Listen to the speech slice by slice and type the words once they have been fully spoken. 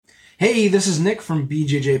Hey, this is Nick from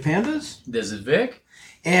BJJ Pandas. This is Vic.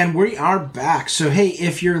 And we are back. So, hey,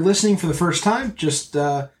 if you're listening for the first time, just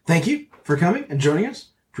thank you for coming and joining us.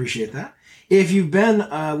 Appreciate that. If you've been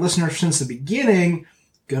a listener since the beginning,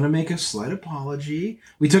 gonna make a slight apology.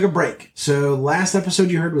 We took a break. So, last episode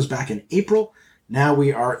you heard was back in April. Now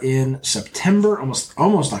we are in September,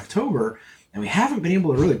 almost October, and we haven't been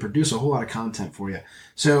able to really produce a whole lot of content for you.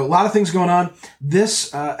 So, a lot of things going on.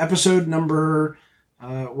 This episode number...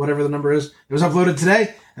 whatever the number is, it was uploaded today.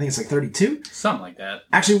 I think it's like 32. Something like that.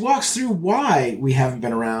 Actually walks through why we haven't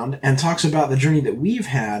been around and talks about the journey that we've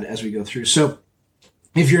had as we go through. So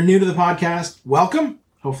if you're new to the podcast, welcome.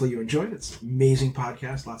 Hopefully you enjoyed it. It's an amazing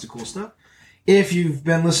podcast. Lots of cool stuff. If you've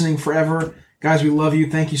been listening forever, guys, we love you.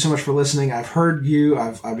 Thank you so much for listening. I've heard you.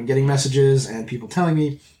 I've been getting messages and people telling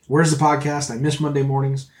me, where's the podcast? I miss Monday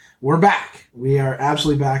mornings. We're back. We are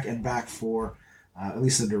absolutely back and back for at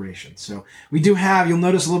least the duration. So we do have, you'll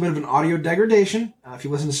notice a little bit of an audio degradation. If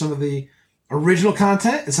you listen to some of the original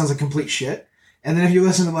content, it sounds like complete shit. And then if you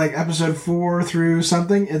listen to like episode 4 through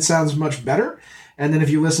something, it sounds much better. And then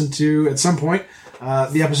if you listen to, at some point,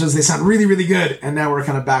 the episodes, they sound really, really good. And now we're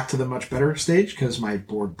kind of back to the much better stage because my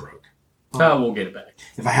board broke. We'll get it back.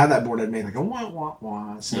 If I had that board, I'd make like a wah, wah,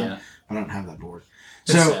 wah sound. Yeah. But I don't have that board.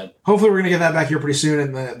 It's So sad. hopefully we're going to get that back here pretty soon,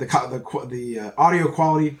 and the audio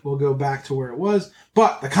quality will go back to where it was.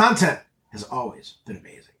 But the content has always been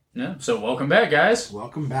amazing. Yeah. So welcome back, guys.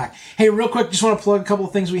 Welcome back. Hey, real quick, just want to plug a couple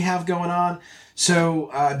of things we have going on. So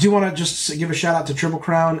do want to just give a shout out to Triple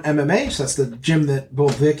Crown MMA. So that's the gym that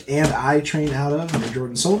both Vic and I train out of under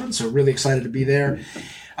Jordan Sullivan. So really excited to be there.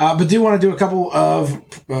 But do want to do a couple of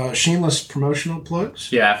shameless promotional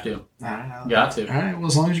plugs. You have to. Got to. All right. Well,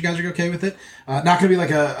 as long as you guys are okay with it. Not going to be like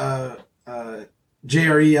a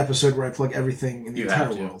JRE episode where I plug everything in the entire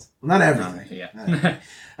world. Well, not everything. Yeah. Not everything.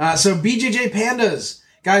 So BJJ Pandas.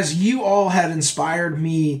 Guys, you all had inspired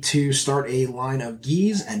me to start a line of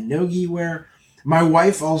gis and no-gi wear. My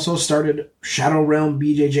wife also started Shadow Realm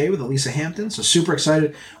BJJ with Elisa Hampton, so super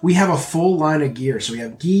excited. We have a full line of gear. So we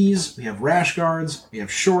have gis, we have rash guards, we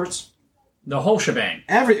have shorts. The whole shebang.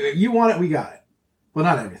 You want it, we got it. Well,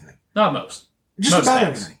 not everything. Not most. Just most about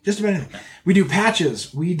things. everything. Just about anything. We do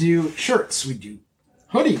patches, we do shirts, we do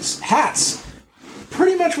hoodies, hats.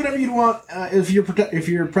 Pretty much whatever you'd want if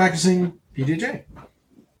you're practicing BJJ.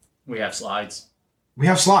 We have slides. We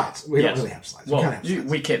have slides. We Yes. don't really have slides. Well, we kind of have slides.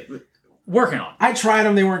 we can. Working on it. I tried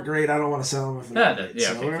them. They weren't great. I don't want to sell them if they're not great.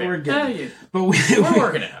 Yeah, So okay, we're fair. getting Yeah, But we're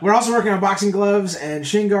working it out. We're also working on boxing gloves and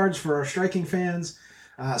shin guards for our striking fans.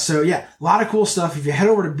 So yeah, a lot of cool stuff. If you head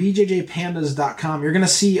over to bjjpandas.com, you're going to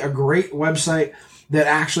see a great website that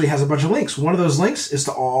actually has a bunch of links. One of those links is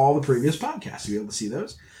to all the previous podcasts. You'll be able to see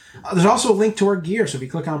those. There's also a link to our gear. So if you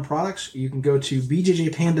click on products, you can go to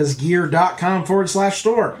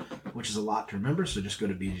bjjpandasgear.com/store, which is a lot to remember. So just go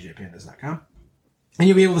to bjjpandas.com. And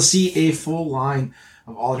you'll be able to see a full line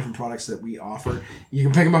of all the different products that we offer. You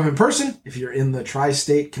can pick them up in person if you're in the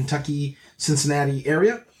tri-state, Kentucky, Cincinnati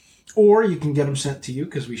area, or you can get them sent to you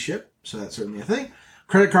because we ship. So that's certainly a thing.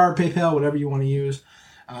 Credit card, PayPal, whatever you want to use.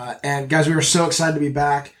 And guys, we are so excited to be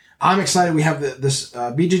back. I'm excited. We have this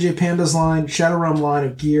BJJ Pandas line, Shadow Realm line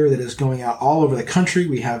of gear that is going out all over the country.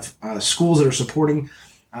 We have schools that are supporting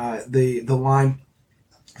the line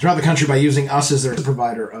throughout the country by using us as their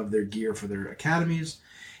provider of their gear for their academies.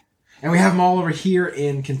 And we have them all over here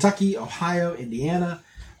in Kentucky, Ohio, Indiana,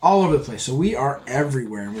 all over the place. So we are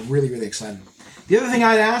everywhere, and we're really, really excited. The other thing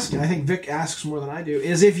I'd ask, and I think Vic asks more than I do,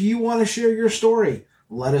 is if you want to share your story,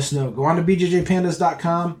 let us know. Go on to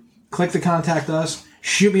bjjpandas.com, click the Contact Us,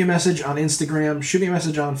 shoot me a message on Instagram, shoot me a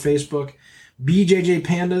message on Facebook, BJJ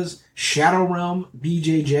Pandas, Shadow Realm,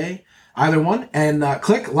 BJJ, either one, and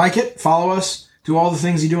click, like it, follow us, do all the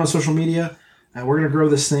things you do on social media, and we're going to grow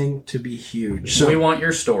this thing to be huge. So we want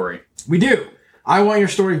your story. We do. I want your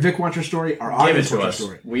story. Vic wants your story. Our Give it audience to wants us. your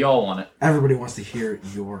story. We all want it. Everybody wants to hear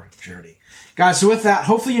your journey. Guys, so with that,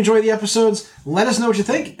 hopefully you enjoy the episodes. Let us know what you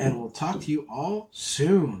think, and we'll talk to you all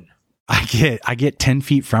soon. I get 10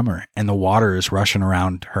 feet from her and the water is rushing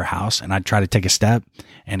around her house, and I'd try to take a step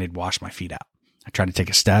and it'd wash my feet out. I tried to take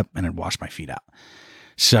a step and it'd wash my feet out.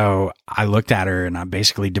 So I looked at her, and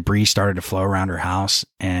debris started to flow around her house,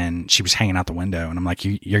 and she was hanging out the window. And I'm like,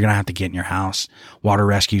 you're going to have to get in your house. Water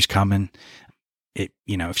rescue's coming.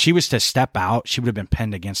 If she was to step out, she would have been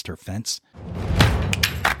pinned against her fence.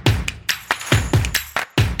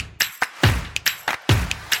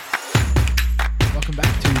 Welcome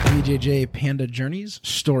back to BJJ Panda Journeys,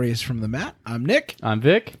 Stories from the Mat. I'm Nick. I'm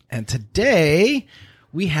Vic. And today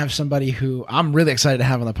we have somebody who I'm really excited to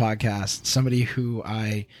have on the podcast, somebody who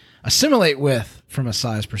I assimilate with from a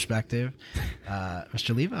size perspective,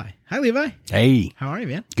 Mr. Levi. Hi, Levi. Hey, How are you,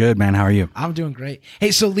 man? good man. How are you? I'm doing great.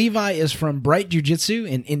 Hey, so Levi is from Bright Jiu-Jitsu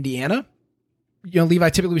in Indiana. You know, Levi,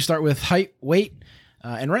 typically we start with height, weight,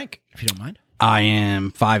 and rank, if you don't mind. I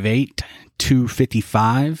am 5'8",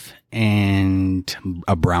 255, and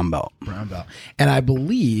a brown belt. Brown belt. And I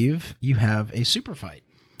believe you have a super fight.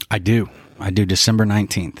 I do December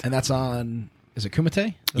 19th. And that's on, is it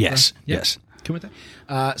Kumite? Yes, Yeah, yes. Kumite.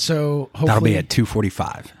 So hopefully. That'll be at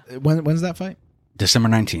 2:45. When's that fight? December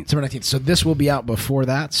 19th. December 19th. So this will be out before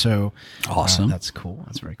that. So Awesome. that's cool.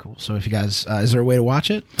 That's very cool. So if you guys, is there a way to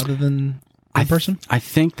watch it other than in person? I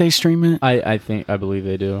think they stream it. I believe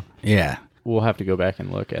they do. Yeah. We'll have to go back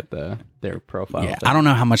and look at their profile. Yeah. I don't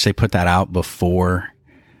know how much they put that out before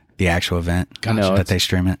the actual event Gotcha. that they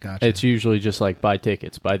stream it. Gotcha. It's usually just like buy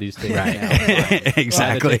tickets, buy these tickets. Now.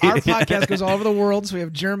 Exactly. Our podcast goes all over the world. So we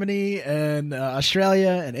have Germany and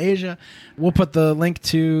Australia and Asia. We'll put the link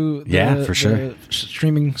to for sure. the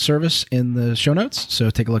streaming service in the show notes. So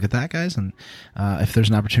take a look at that, guys. And if there's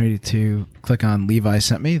an opportunity to click on Levi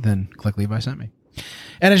Sent Me, then click Levi Sent Me.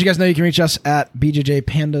 And as you guys know, you can reach us at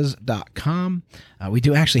bjjpandas.com. We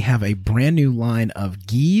do actually have a brand new line of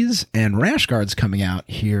gis and rash guards coming out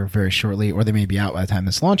here very shortly, or they may be out by the time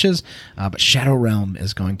this launches. But Shadow Realm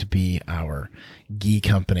is going to be our gi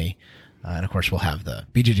company. And of course, we'll have the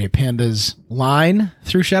BJJ Pandas line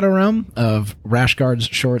through Shadow Realm of rash guards,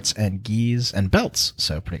 shorts, and gis and belts.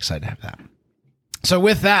 So pretty excited to have that. So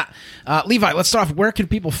with that, Levi, let's start off. Where can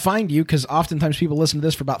people find you? Because oftentimes people listen to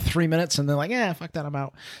this for about 3 minutes and they're like, fuck that, I'm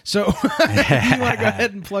out. So you want to go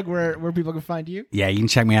ahead and plug where people can find you? Yeah, you can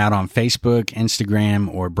check me out on Facebook,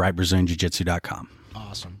 Instagram, or brightbrazilianjiujitsu.com.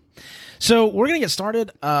 Awesome. So we're going to get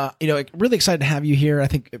started. Really excited to have you here. I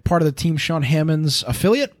think part of the Team Sean Hammond's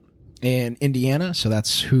affiliate in Indiana. So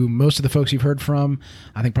that's who most of the folks you've heard from.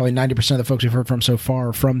 I think probably 90% of the folks you've heard from so far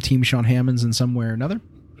are from Team Sean Hammond's in some way or another.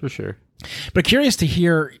 For sure. But curious to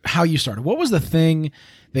hear how you started. What was the thing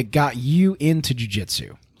that got you into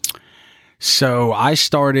jiu-jitsu? So I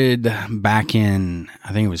started back in,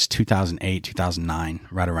 I think it was 2008, 2009,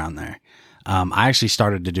 right around there. I actually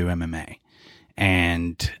started to do MMA.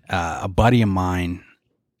 And a buddy of mine,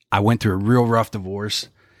 I went through a real rough divorce,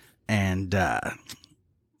 and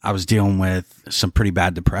I was dealing with some pretty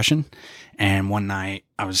bad depression. And one night,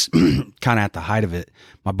 I was kind of at the height of it.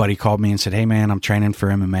 My buddy called me and said, "Hey, man, I'm training for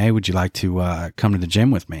MMA. Would you like to come to the gym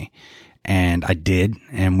with me?" And I did.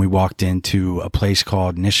 And we walked into a place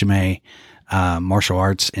called Nishime Martial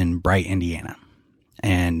Arts in Bright, Indiana.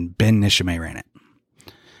 And Ben Nishime ran it.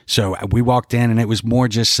 So we walked in, and it was more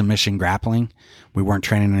just submission grappling. We weren't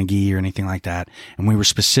training in a gi or anything like that. And we were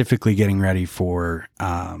specifically getting ready for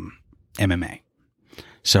MMA.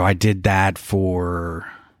 So I did that for,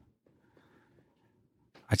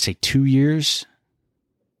 I'd say 2 years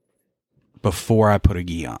before I put a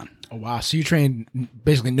gi on. Oh, wow. So you trained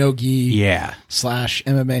basically no gi /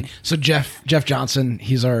 MMA. So Jeff Johnson,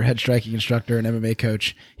 he's our head striking instructor and MMA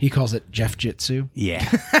coach. He calls it Jeff Jitsu. Yeah.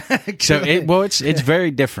 So it's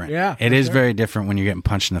very different. Yeah, it is very different when you're getting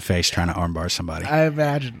punched in the face trying to armbar somebody. I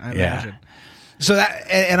imagine. So that,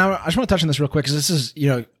 and I just want to touch on this real quick because this is,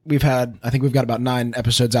 I think we've got about 9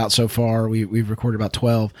 episodes out so far. We've recorded about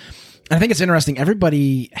 12. And I think it's interesting.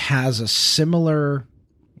 Everybody has a similar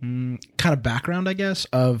kind of background, I guess,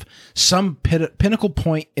 of some pinnacle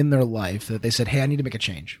point in their life that they said, "Hey, I need to make a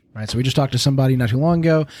change." Right. So we just talked to somebody not too long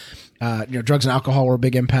ago. Drugs and alcohol were a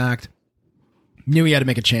big impact. Knew he had to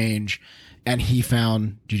make a change, and he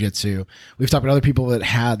found jiu-jitsu. We've talked about other people that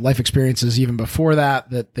had life experiences even before that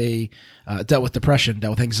they dealt with depression,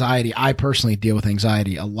 dealt with anxiety. I personally deal with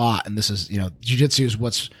anxiety a lot, and this is, jiu-jitsu is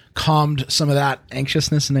what's calmed some of that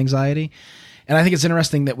anxiousness and anxiety. And I think it's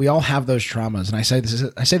interesting that we all have those traumas, and I say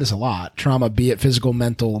this a lot: trauma, be it physical,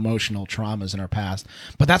 mental, emotional traumas in our past.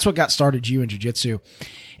 But that's what got started you in jiu-jitsu.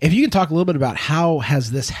 If you can talk a little bit about how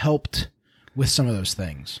has this helped with some of those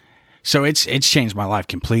things. So it's changed my life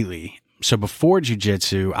completely. So before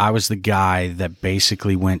jiu-jitsu, I was the guy that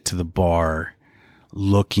basically went to the bar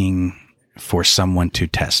looking for someone to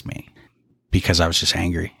test me because I was just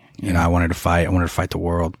angry. I wanted to fight. I wanted to fight the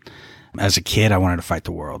world. As a kid, I wanted to fight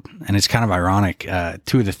the world. And it's kind of ironic.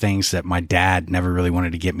 2 of the things that my dad never really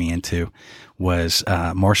wanted to get me into was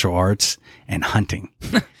martial arts and hunting.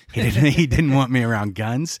 He didn't want me around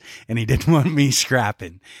guns, and he didn't want me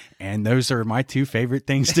scrapping. And those are my 2 favorite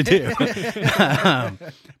things to do.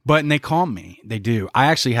 But they calm me. They do. I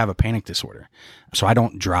actually have a panic disorder. So I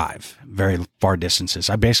don't drive very far distances.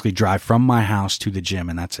 I basically drive from my house to the gym,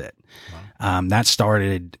 and that's it. Wow. That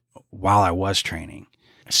started while I was training.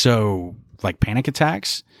 So like panic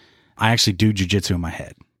attacks, I actually do jiu-jitsu in my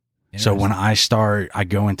head. So when I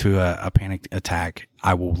go into a panic attack,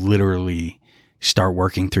 I will literally start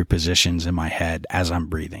working through positions in my head as I'm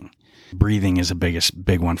breathing. Breathing is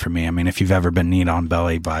big one for me. I mean, if you've ever been kneed on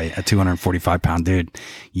belly by a 245-pound dude,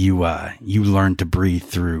 you learn to breathe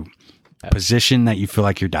through position that you feel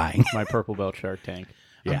like you're dying. My purple belt Shark Tank.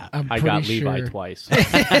 Yeah. I got Levi twice.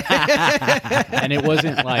 And it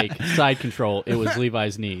wasn't like side control. It was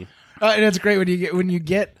Levi's knee. And it's great when you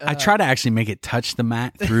get. I try to actually make it touch the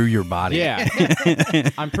mat through your body. Yeah.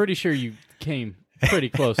 I'm pretty sure you came pretty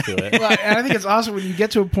close to it. Well, and I think it's awesome when you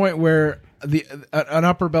get to a point where an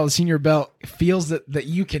upper belt, a senior belt, feels that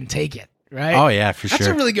you can take it. Right? Oh yeah, for sure. That's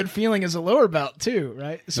a really good feeling as a lower belt too,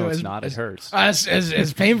 right? So it's not. It hurts.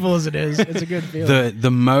 As painful as it is, it's a good feeling. The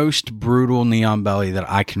most brutal knee on belly that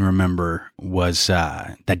I can remember was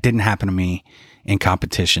that didn't happen to me in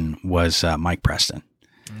competition was Mike Preston.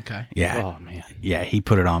 Okay. Yeah. Oh man. Yeah, he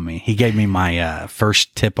put it on me. He gave me my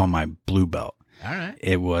first tip on my blue belt. All right.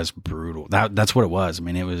 It was brutal. That's what it was. I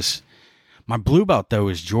mean, it was. My blue belt though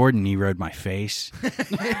was Jordan knee rode my face. So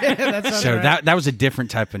right. that was a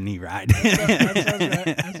different type of knee ride.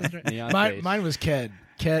 That sounds right. Mine was Ked.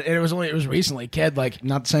 And it was recently. Ked, like,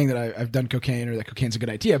 not saying that I've done cocaine or that cocaine's a good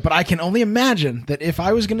idea, but I can only imagine that if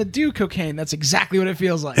I was going to do cocaine, that's exactly what it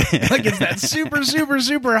feels like. Like, it's that super, super,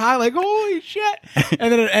 super high, like, holy shit.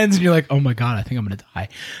 And then it ends and you're like, oh my God, I think I'm going to die.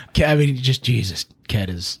 I mean, just Jesus.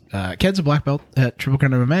 Ked's a black belt at Triple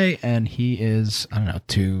Crown MMA, and he is, I don't know,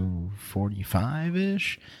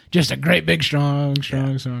 245-ish. Just a great, big, strong.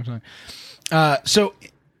 So I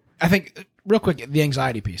think, real quick, the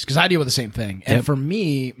anxiety piece, because I deal with the same thing. And for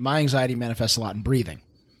me, my anxiety manifests a lot in breathing.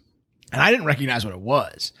 And I didn't recognize what it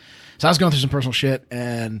was. So I was going through some personal shit,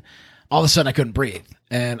 and all of a sudden I couldn't breathe.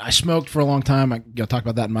 And I smoked for a long time. I talk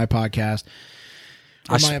about that in my podcast.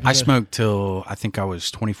 I smoked till I think I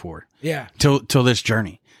was 24. Yeah. Till this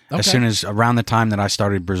journey. Okay. As soon as around the time that I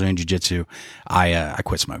started Brazilian Jiu-Jitsu, I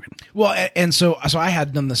quit smoking. Well, and so I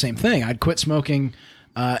had done the same thing. I'd quit smoking,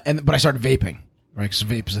 but I started vaping, right? Because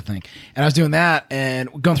vape is a thing. And I was doing that and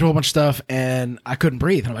going through a whole bunch of stuff, and I couldn't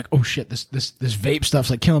breathe. And I'm like, oh shit, this vape stuff's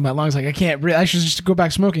like killing my lungs. Like I can't breathe. I should just go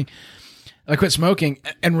back smoking. I quit smoking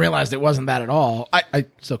and realized it wasn't that at all. I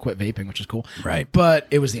still quit vaping, which is cool. Right. But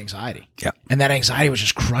it was the anxiety. Yeah. And that anxiety was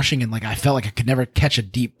just crushing, and like I felt like I could never catch a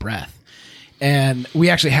deep breath. And we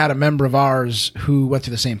actually had a member of ours who went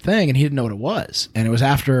through the same thing, and he didn't know what it was. And it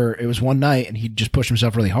was one night, and he just pushed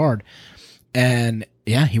himself really hard. And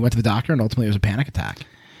yeah, he went to the doctor, and ultimately it was a panic attack.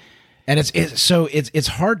 And it's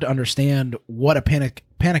hard to understand what a panic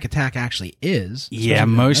attack actually is. Yeah,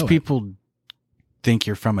 most people think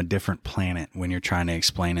you're from a different planet when you're trying to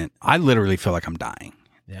explain it. I literally feel like I'm dying.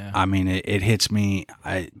 Yeah. I mean, it hits me.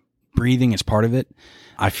 Breathing is part of it.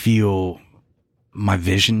 I feel my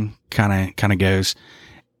vision kind of goes.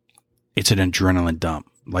 It's an adrenaline dump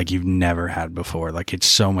like you've never had before. Like it's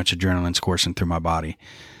so much adrenaline's coursing through my body.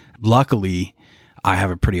 Luckily, I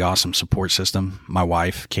have a pretty awesome support system. My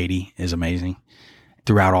wife, Katie, is amazing.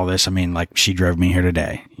 Throughout all this, I mean, like she drove me here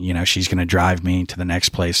today. You know, she's going to drive me to the next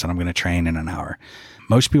place that I'm going to train in an hour.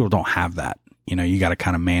 Most people don't have that. You know, you got to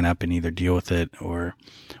kind of man up and either deal with it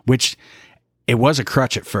which it was a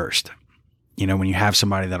crutch at first, you know, when you have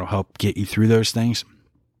somebody that'll help get you through those things.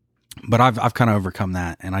 But I've kind of overcome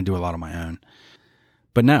that, and I do a lot of my own.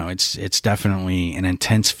 But no, it's definitely an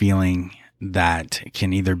intense feeling that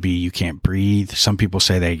can either be you can't breathe. Some people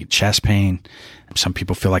say they get chest pain. Some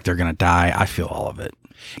people feel like they're going to die. I feel all of it.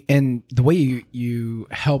 And the way you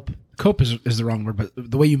help cope is the wrong word, but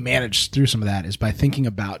the way you manage through some of that is by thinking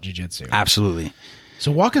about jiu-jitsu. Absolutely.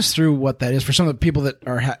 So walk us through what that is for some of the people that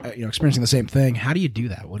are experiencing the same thing. How do you do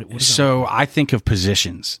that? What so I think of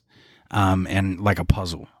positions and like a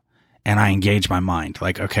puzzle. And I engage my mind.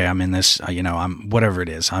 Like, okay, I'm in this, I'm whatever it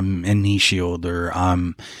is. I'm in knee shield, or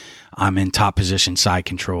I'm in top position side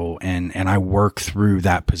control, and I work through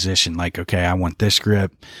that position. Like, okay, I want this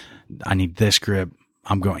grip. I need this grip.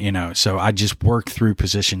 I'm going, so I just work through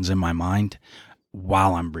positions in my mind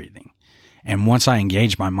while I'm breathing. And once I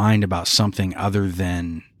engage my mind about something other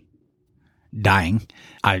than dying,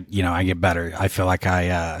 I get better. I feel like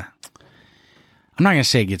I'm not going to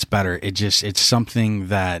say it gets better. It's something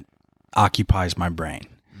that occupies my brain.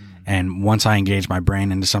 And once I engage my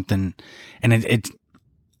brain into something, and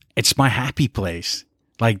it's my happy place.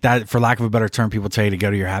 Like that, for lack of a better term, people tell you to go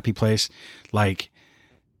to your happy place. Like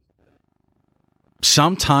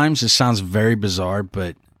sometimes it sounds very bizarre,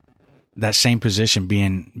 but that same position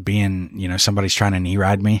being, somebody's trying to knee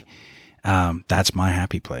ride me. That's my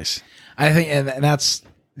happy place. I think, and that's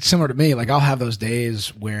similar to me. Like I'll have those days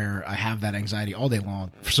where I have that anxiety all day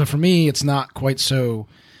long. So for me, it's not quite so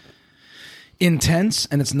intense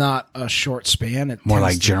and it's not a short span. It More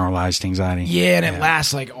tends like to- generalized anxiety. Yeah, and it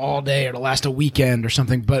lasts like all day or it'll last a weekend or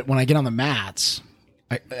something. But when I get on the mats,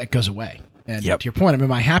 it goes away. And Yep. to your point, I'm in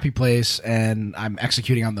my happy place and I'm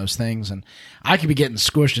executing on those things. And I could be getting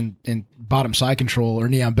squished in bottom side control or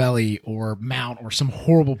knee on belly or mount or some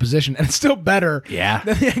horrible position. And it's still better Yeah.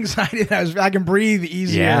 than the anxiety that I can breathe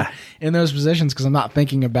easier in those positions because I'm not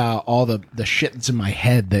thinking about all the shit that's in my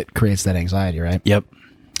head that creates that anxiety, right? Yep.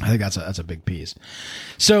 I think that's a big piece.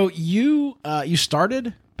 So you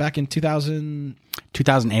started back in 2000.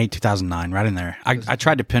 2008, 2009, right in there. I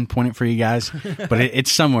tried to pinpoint it for you guys, but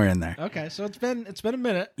it's somewhere in there. Okay, so it's been a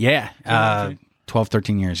minute. Yeah. 12,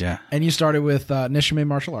 13 years, yeah. And you started with Nishime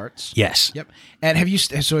Martial Arts. Yes. Yep. And have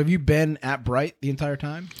you been at Bright the entire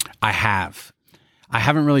time? I have. I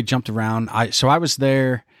haven't really jumped around. So I was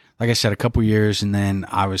there, like I said, a couple years, and then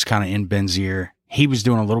I was kind of in Ben's ear. He was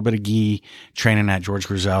doing a little bit of gi training at George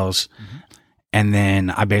Grizel's. And then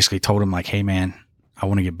I basically told him, like, hey, man, I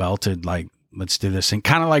want to get belted. Like, let's do this. And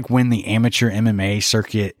kind of like when the amateur MMA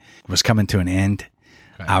circuit was coming to an end,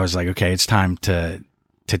 I was like, okay, it's time to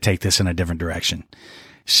take this in a different direction.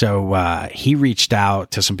 So he reached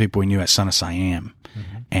out to some people we knew at Son of Siam,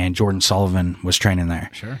 and Jordan Sullivan was training there.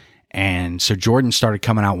 Sure. And so Jordan started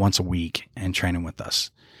coming out once a week and training with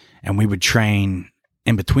us. And we would train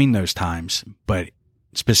in between those times, but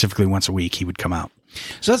specifically once a week he would come out.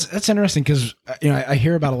 So that's interesting because I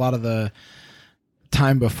hear about a lot of the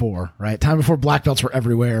time before, right? Time before black belts were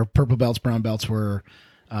everywhere, purple belts, brown belts were.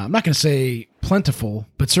 I'm not going to say plentiful,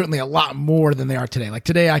 but certainly a lot more than they are today. Like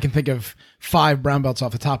today, I can think of 5 brown belts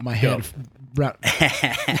off the top of my head.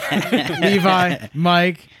 Levi,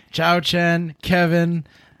 Mike, Chao Chen, Kevin.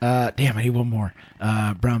 Damn, I need one more.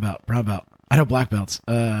 Brown belt. I know black belts.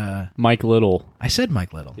 Mike Little. I said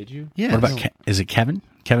Mike Little. Did you? Yeah. What about, is it Kevin?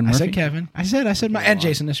 Kevin Murphy? I said Kevin. I said Mike. And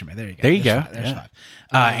Jason Nishime. There you go. There you go. There's Yeah.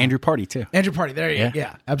 5. Andrew Party too. Andrew Party, there you go. Yeah.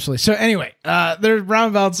 Yeah, absolutely. So anyway, there's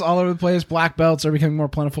brown belts all over the place. Black belts are becoming more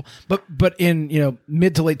plentiful. But in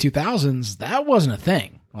mid to late 2000s, that wasn't a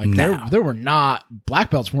thing. Like No. there were not black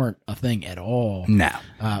belts weren't a thing at all. No.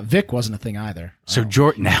 Vic wasn't a thing either. So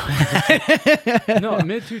Jordan now. No,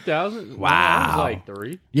 mid 2000s. Wow. I was like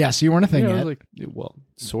 3. Yeah, so you weren't a thing Yeah, I yet. was like,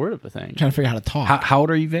 sort of a thing. Trying to figure out how to talk. How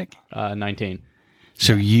old are you, Vic? 19.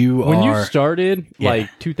 So you When are. you started, Yeah. like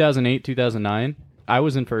 2008, 2009, I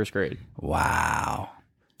was in first grade. Wow.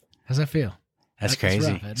 How's that feel? That's That's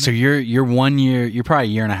crazy. rough, isn't So you're 1 year. You're probably a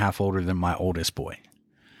year and a half older than my oldest boy.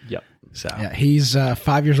 Yep. So Yeah, he's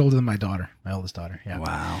 5 years older than my daughter, my oldest daughter. Yeah,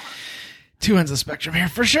 wow. Two ends of the spectrum here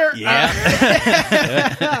for sure. Yeah.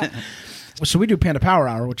 So we do Panda Power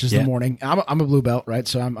Hour, which is Yeah. the morning. I'm a blue belt, right?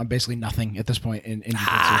 So I'm basically nothing at this point in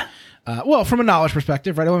jiu-jitsu. Well, from a knowledge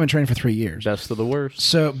perspective, right? I've only been training for 3 years. Best of the worst.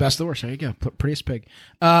 So best of the worst. There you go. Prettiest pig.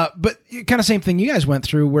 But kind of same thing you guys went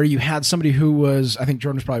through where you had somebody who was, I think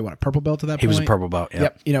Jordan was probably a purple belt at that point. He was a purple belt.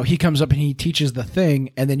 Yep. Yep. He comes up and he teaches the thing,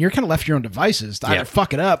 and then you're kind of left to your own devices to either Yep.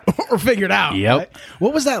 fuck it up or figure it out. Yep. right?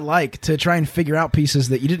 What was that like to try and figure out pieces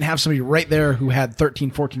that you didn't have somebody right there who had 13,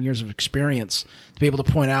 14 years of experience to be able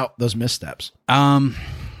to point out those missteps? It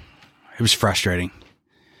was frustrating.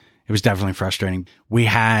 It was definitely frustrating. We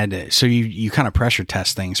had, so you kind of pressure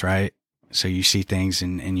test things, right? So you see things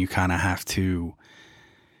and you kind of have to,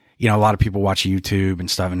 a lot of people watch YouTube and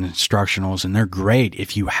stuff and instructionals, and they're great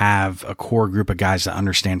if you have a core group of guys that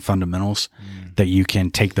understand fundamentals that you can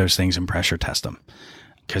take those things and pressure test them.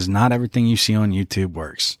 Because not everything you see on YouTube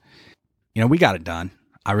works. We got it done.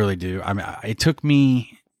 I really do. I mean, it took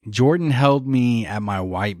me, Jordan held me at my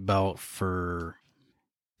white belt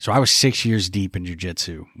so I was 6 years deep in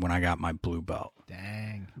jiu-jitsu when I got my blue belt.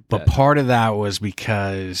 Dang. But part of that was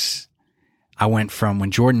because I went from, when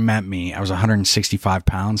Jordan met me, I was 165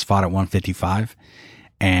 pounds, fought at 155,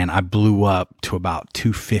 and I blew up to about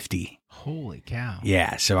 250. Holy cow.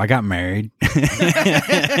 Yeah, so I got married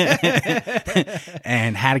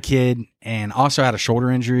and had a kid and also had a shoulder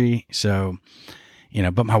injury. So,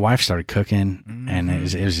 but my wife started cooking and it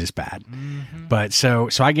was just bad. But so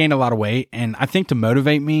I gained a lot of weight, and I think to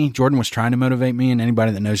motivate me, Jordan was trying to motivate me, and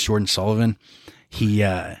anybody that knows Jordan Sullivan, he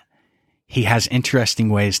has interesting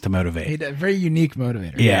ways to motivate. He's a very unique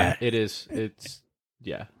motivator. Yeah. It is. It's,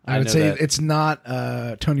 yeah. I would know say that. it's not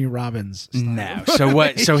Tony Robbins style.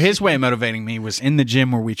 No. So his way of motivating me was in the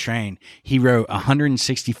gym where we train. He wrote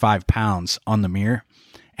 165 pounds on the mirror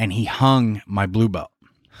and he hung my blue belt.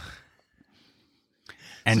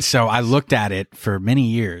 And so I looked at it for many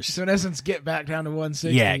years. So in essence, get back down to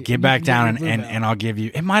 160. Yeah, get back down and I'll give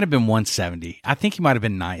you, it might have been 170. I think he might have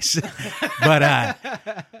been nice. But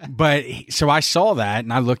so I saw that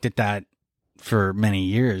and I looked at that for many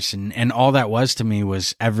years. And all that was to me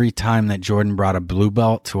was every time that Jordan brought a blue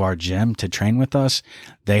belt to our gym to train with us,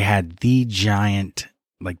 they had the giant,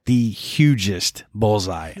 like the hugest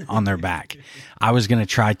bullseye on their back. I was going to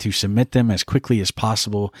try to submit them as quickly as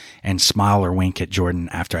possible and smile or wink at Jordan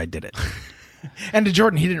after I did it. And to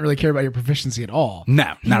Jordan, he didn't really care about your proficiency at all.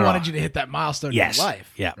 No, he not at all. wanted you to hit that milestone in your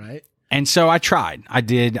life. Yeah. Right. And so I tried. I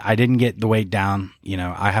didn't get the weight down. You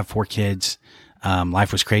know, I have 4 kids.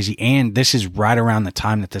 Life was crazy. And this is right around the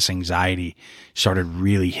time that this anxiety started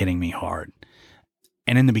really hitting me hard.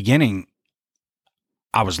 And in the beginning,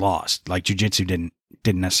 I was lost. Like jiu-jitsu didn't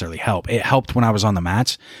necessarily help. It helped when I was on the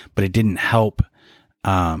mats, but it didn't help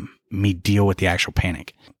me deal with the actual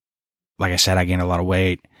panic. Like I said, I gained a lot of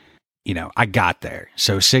weight. You know, I got there.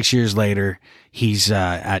 So 6 years later, he's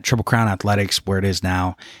at Triple Crown Athletics, where it is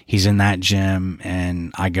now. He's in that gym,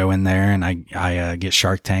 and I go in there and I get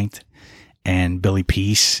Shark Tanked, and Billy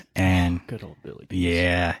Peace, and Good old Billy Peace.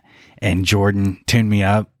 yeah, and Jordan tuned me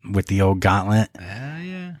up with the old gauntlet,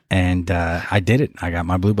 Yeah. and I did it. I got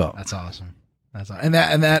my blue belt. That's awesome. That's awesome.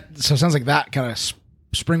 And that. So it sounds like that kind of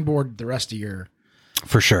springboard the rest of your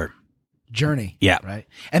For sure. journey. Yeah. Right.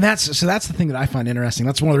 And that's the thing that I find interesting.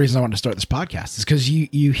 That's one of the reasons I wanted to start this podcast, is because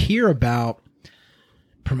you hear about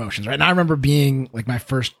promotions, right? And I remember being like my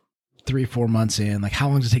first 3-4 months in, like, how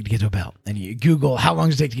long does it take to get to a belt? And you Google how long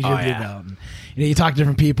does it take to get to a blue belt? And, you know, you talk to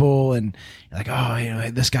different people, and you're like, oh, you know,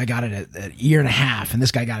 this guy got it at a year and a half, and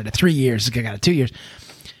this guy got it at 3 years, this guy got it 2 years.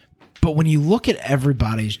 But when you look at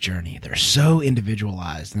everybody's journey, they're so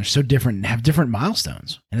individualized and they're so different and have different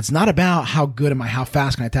milestones. And it's not about how good am I, how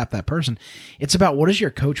fast can I tap that person. It's about what does your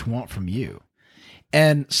coach want from you?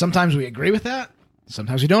 And sometimes we agree with that.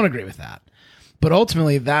 Sometimes we don't agree with that. But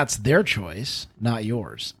ultimately, that's their choice, not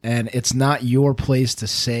yours. And it's not your place to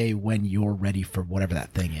say when you're ready for whatever that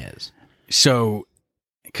thing is. So,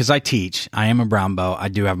 because I teach, I am a brown belt. I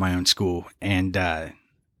do have my own school. And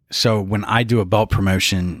so when I do a belt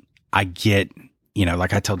promotion, I get, you know,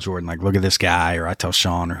 like I tell Jordan, like, look at this guy, or I tell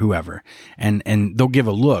Sean or whoever, and they'll give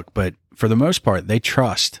a look. But for the most part, they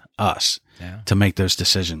trust us to make those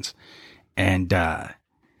decisions. And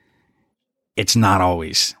it's not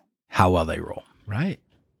always how well they roll. Right.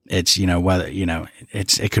 It's, you know, whether, you know,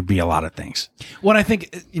 it could be a lot of things. Well, I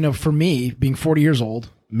think, you know, for me, being 40 years old,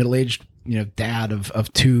 middle-aged, you know, dad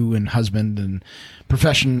of 2 and husband and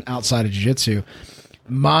profession outside of jiu-jitsu,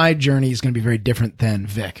 my journey is going to be very different than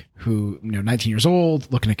Vic, who, you know, 19 years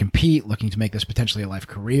old, looking to compete, looking to make this potentially a life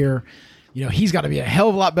career. You know, he's got to be a hell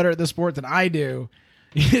of a lot better at this sport than I do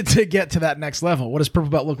to get to that next level. What does purple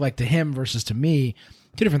belt look like to him versus to me?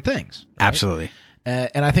 2 different things. Right? Absolutely.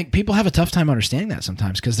 And I think people have a tough time understanding that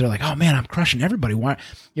sometimes, because they're like, "Oh man, I'm crushing everybody." Why?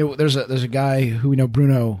 You know, there's a guy who we know,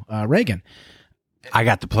 Bruno Reagan. I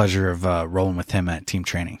got the pleasure of rolling with him at team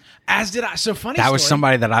training. As did I. So funny. That was story.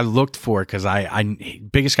 somebody that I looked for, because I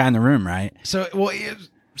biggest guy in the room, right? So, well,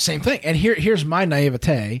 same thing. And here's my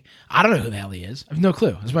naivete. I don't know who the hell he is. I have no clue.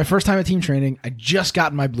 It was my first time at team training. I just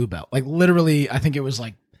got my blue belt. Like, literally, I think it was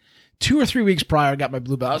like 2 or 3 weeks prior, I got my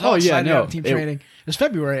blue belt. I was all excited about team training. It was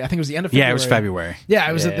February. I think it was the end of February. Yeah, it was February. Yeah,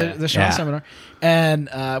 it was at the Sean seminar. And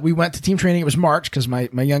we went to team training. It was March, because my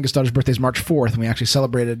youngest daughter's birthday is March 4th, and we actually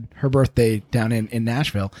celebrated her birthday down in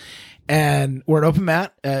Nashville. And we're at open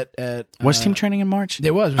mat at Was team training in March? It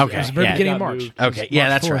was. Okay. It was the very beginning of March. Okay. Yeah,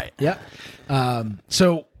 that's 4th. right. Yeah.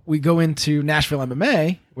 So we go into Nashville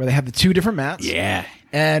MMA, where they have the 2 different mats. Yeah.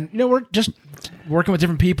 And, you know, we're just working with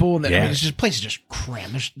different people, and I Yeah. mean, it's just place is just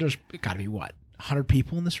crammed. There's got to be what, 100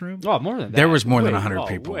 people in this room? Oh, more than that. There was more than Way- 100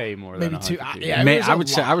 people. Way more Maybe than 2. 100 people. Yeah, it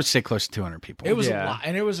was a lot. I would say close to 200 people. It was a Yeah. lot,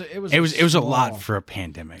 and it was It was a small. lot for a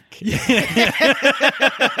pandemic.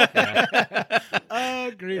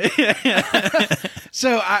 Agreed.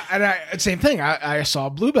 So same thing. I saw a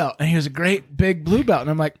blue belt, and he was a great big blue belt, and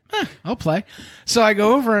I'm like, I'll play. So I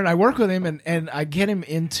go over and I work with him, and I get him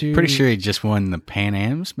into. Pretty sure he just won the Pan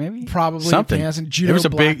Ams, maybe. Probably something. Pan Ams and judo There was a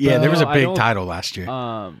black big, there was a belt. I big don't- title last year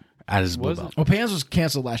at his blue was belt. Well, Pans was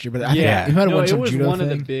canceled last year, but I Yeah. think he might have No, won it some was judo one thing.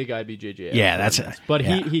 of the big IBJJF. Yeah, that's tournaments. it. But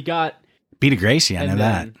Yeah. he got Peter Gracie, I know and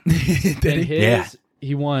that. then Did and he? his Yeah.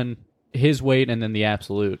 he won his weight and then the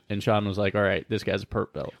absolute, and Sean was like, "All right, this guy's a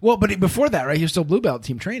purp belt." Well, but before that, right, he was still blue belt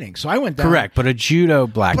team training. So I went down. Correct, but a judo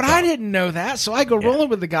black But belt. I didn't know that, so I go rolling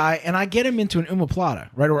with the guy, and I get him into an omoplata,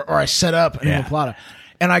 right, or I set up an Yeah. omoplata,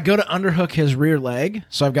 and I go to underhook his rear leg,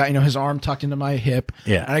 so I've got his arm tucked into my hip,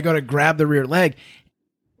 Yeah. and I go to grab the rear leg,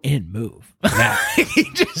 it didn't move. Yeah. He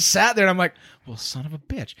just sat there, and I'm like, well, son of a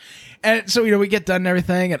bitch. And so we get done and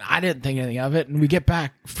everything, and I didn't think anything of it, and we get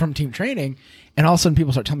back from team training, and all of a sudden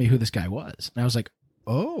people start telling me who this guy was, and I was like,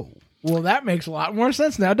 oh. Well, that makes a lot more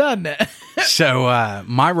sense now, doesn't it? So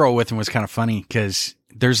my role with him was kind of funny because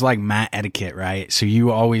there's like mat etiquette, right? So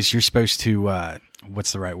you're supposed to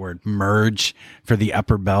what's the right word? Merge for the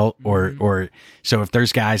upper belt, or so if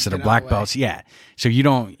there's guys that are black belts, yeah. So you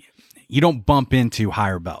don't bump into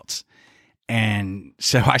higher belts. And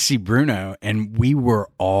so I see Bruno, and we were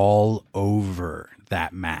all over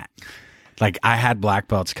that mat. Like I had black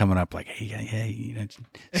belts coming up, like, hey,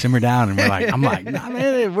 simmer down, and I'm like, nah,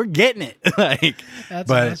 man, we're getting it. Like, That's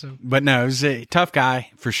but awesome. but no, it was a tough guy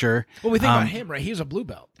for sure. Well, we think about him, right? He was a blue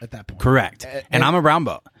belt at that point. Correct, and I'm a brown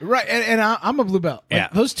belt. Right, and I'm a blue belt. Like, Yeah.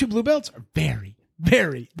 those two blue belts are very,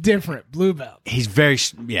 very different blue belts. He's very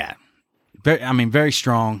strong,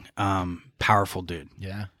 powerful dude.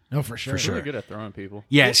 Yeah, no, for sure. sure. Really good at throwing people.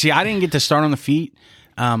 Yeah, see, I didn't get to start on the feet.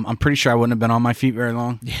 I'm pretty sure I wouldn't have been on my feet very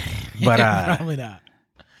long. But Probably not.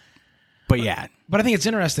 but yeah, But I think it's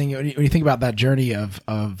interesting when you think about that journey of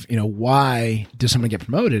why does someone get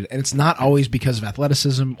promoted, and it's not always because of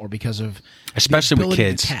athleticism or because of Especially the with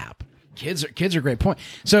ability kids. to tap. Kids are a great point.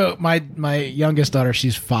 So my youngest daughter,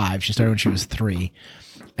 she's 5. She started when she was 3,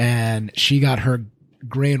 and she got her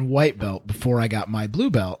gray and white belt before I got my blue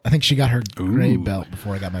belt. I think she got her gray belt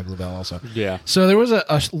before I got my blue belt also. Yeah. So there was a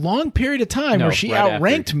long period of time No, where she right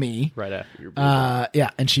outranked after. me. Right after your blue belt. Yeah,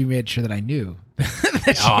 and she made sure that I knew.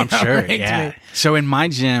 that she oh, I'm sure. outranked Yeah. me. So in my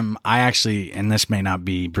gym, I actually, and this may not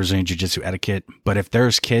be Brazilian Jiu-Jitsu etiquette, but if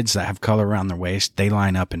there's kids that have color around their waist, they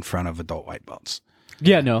line up in front of adult white belts.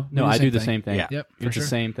 Yeah, no, I same do the thing. same thing. Yeah. Yep, for it's sure. the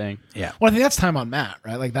same thing. Yeah. Well, I think that's time on mat,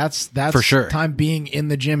 right? Like that's For sure. time being in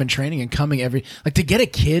the gym and training and coming to get a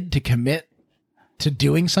kid to commit to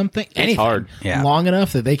doing something, anything, hard. Yeah. long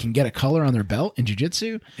enough that they can get a color on their belt in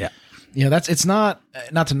jiu-jitsu. Yeah. It's not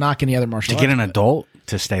to knock any other martial To arts. get an adult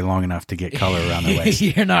to stay long enough to get color around their waist.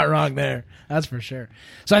 You're not wrong there. That's for sure.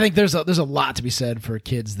 So I think there's a lot to be said for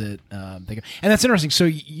kids that think, and that's interesting. So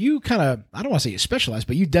you kind of, I don't want to say you specialize,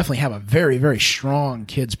 but you definitely have a very, very strong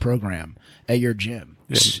kids program at your gym.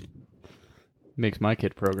 Makes my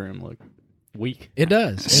kid program look weak. It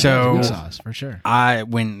does. So- Weak sauce for sure.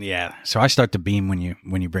 So I start to beam when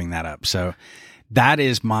you bring that up. So that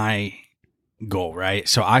is my goal, right?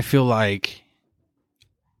 So I feel like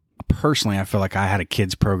I had a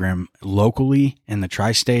kids program locally in the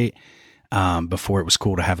tri-state before it was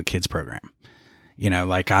cool to have a kids program.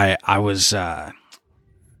 Like I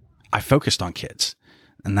focused on kids,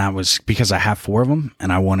 and that was because I have 4 of them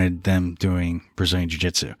and I wanted them doing Brazilian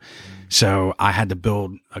Jiu-Jitsu. So I had to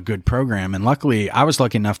build a good program. And luckily I was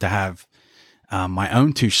lucky enough to have my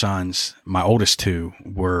own 2 sons. My oldest 2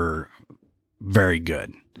 were very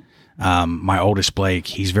good. My oldest Blake,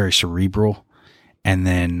 he's very cerebral. And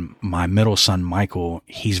then my middle son, Michael,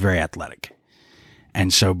 he's very athletic.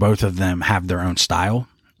 And so both of them have their own style,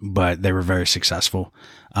 but they were very successful,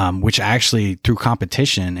 which actually through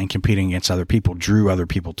competition and competing against other people drew other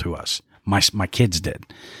people to us. My kids did.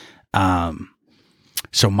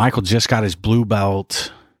 So Michael just got his blue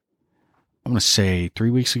belt, I'm going to say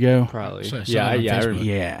 3 weeks ago. Probably. So I saw yeah, that on yeah. I Facebook. remember.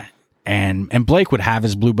 Yeah. And Blake would have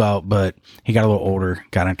his blue belt, but he got a little older,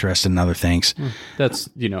 got interested in other things. That's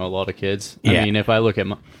a lot of kids. Yeah. I mean, if I look at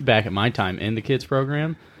back at my time in the kids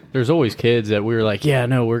program, there's always kids that we were like, yeah,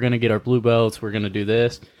 no, we're gonna get our blue belts, we're gonna do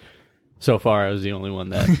this. So far, I was the only one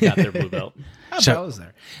that got their blue belt. How was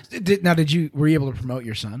there? Were you able to promote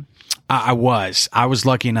your son? I was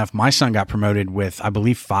lucky enough. My son got promoted with, I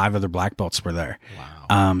believe, 5 other black belts were there.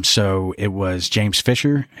 Wow. So it was James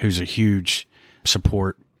Fisher, who's a huge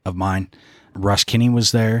support of mine. Russ Kinney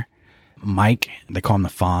was there. Mike, they call him the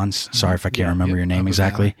Fonz. Sorry if I can't remember your name Upper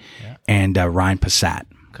exactly. Valley. Yeah. And Ryan Passat.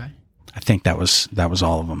 Okay. I think that was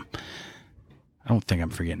all of them. I don't think I'm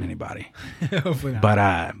forgetting anybody. Hopefully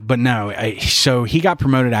not. But no. So he got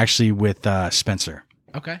promoted actually with Spencer.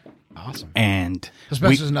 Okay. Awesome. And So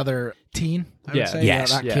Spencer's another teen, I would Yeah. say.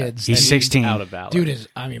 Yes. Not Yeah. kids. He's And 16. Out of Valor. Dude is,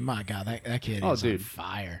 I mean, my God, that kid Oh, is on dude.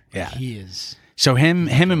 fire. Yeah. He is. So him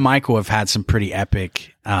and Michael have had some pretty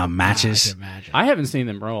epic I matches. can imagine. I haven't seen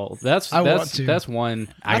them roll. That's I want to. That's one.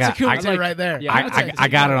 That's a Kumite like- right there. Yeah, I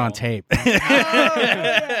got it on tape.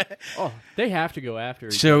 Oh, they have to go after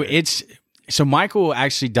each So other. so Michael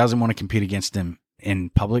actually doesn't want to compete against him in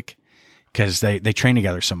public because they train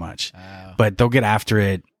together so much, but they'll get after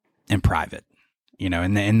it in private,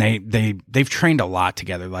 and they've trained a lot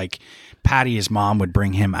together. Like Patty, his mom, would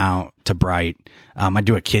bring him out to Bright. I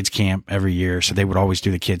do a kids camp every year, so they would always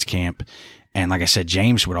do the kids camp. And like I said,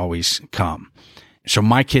 James would always come. So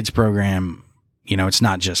my kids program, it's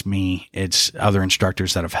not just me, it's other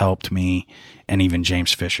instructors that have helped me and even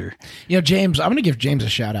James Fisher. James, I'm going to give James a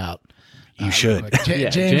shout out. You should. Yeah,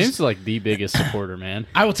 James is like the biggest supporter, man.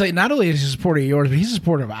 I will tell you, not only is he a supporter of yours, but he's a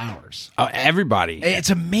supporter of ours. Everybody. It's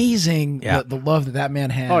amazing Yeah. the love that man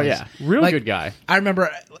has. Oh yeah, real Like, good guy. I remember,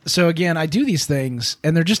 so again, I do these things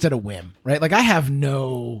and they're just at a whim, right? Like I have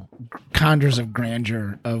no conjures of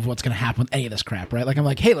grandeur of what's going to happen with any of this crap, right? Like I'm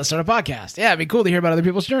like, hey, let's start a podcast. Yeah, it'd be cool to hear about other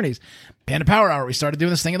people's journeys. Panda Power Hour, we started doing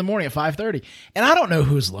this thing in the morning at 5:30. And I don't know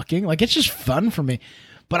who's looking. Like it's just fun for me.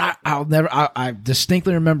 But I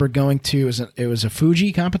distinctly remember going to, it was a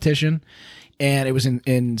Fuji competition and it was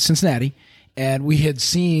in Cincinnati. And we had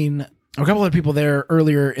seen a couple of people there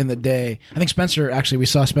earlier in the day. I think Spencer, actually, we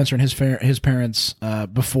saw Spencer and his parents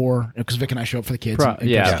before, because Vic and I show up for the kids. and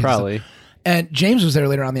Yeah, kids and probably. stuff. And James was there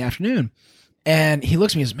later on in the afternoon. And he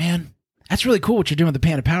looks at me and says, man, that's really cool what you're doing with the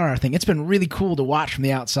Panda Power Hour thing. It's been really cool to watch from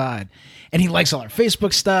the outside. And he likes all our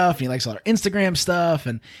Facebook stuff. And he likes all our Instagram stuff.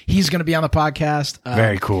 And he's going to be on the podcast.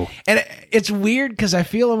 Very cool. And it's weird because I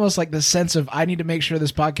feel almost like the sense of I need to make sure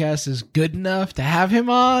this podcast is good enough to have him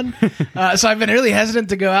on. So I've been really hesitant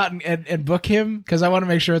to go out and book him because I want to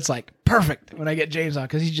make sure it's like perfect when I get James on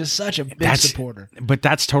because he's just such a big supporter. But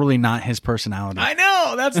that's totally not his personality. I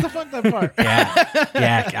know. That's the fucked up part.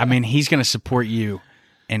 Yeah. I mean, he's going to support you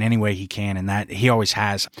in any way he can, and that he always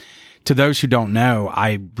has. To those who don't know,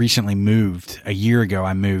 I recently moved. A year ago,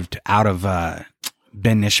 I moved out of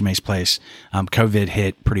Ben Nishime's place. COVID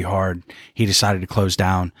hit pretty hard. He decided to close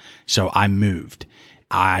down, so I moved.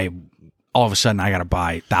 All of a sudden, I got to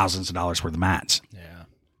buy thousands of dollars worth of mats. Yeah.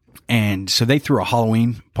 And so they threw a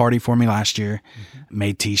Halloween party for me last year,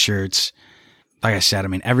 made T-shirts. Like I said, I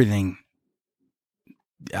mean, everything.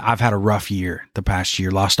 I've had a rough year the past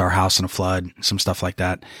year, lost our house in a flood, some stuff like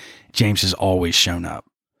that. James has always shown up.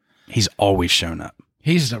 He's always shown up.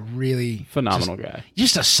 He's a really Phenomenal guy.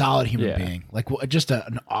 just a solid human Yeah. being. Like just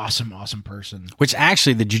an awesome person. Which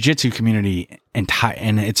actually the jiu-jitsu community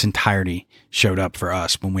in its entirety showed up for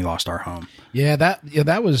us when we lost our home. Yeah,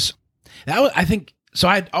 that was I think so.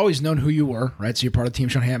 I'd always known who you were, right? So you're part of Team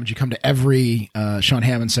Sean Hammond. You come to every Sean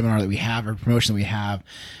Hammond seminar that we have or promotion that we have,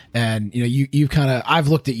 and you kind of I've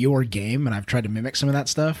looked at your game and I've tried to mimic some of that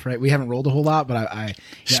stuff, right? We haven't rolled a whole lot, but I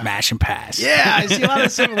Smash and pass. yeah, I see a lot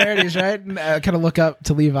of similarities, right? And kind of look up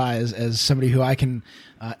to Levi as somebody who I can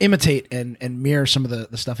imitate and mirror some of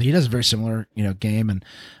the stuff that he does. Very similar, game. And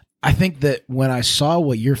I think that when I saw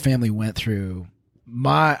what your family went through,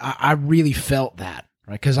 I really felt that,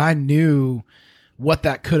 right? Because I knew what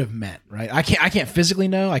that could have meant, right? I can't physically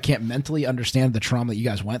know. I can't mentally understand the trauma that you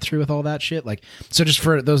guys went through with all that shit. Like, so just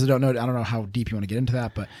for those that don't know, I don't know how deep you want to get into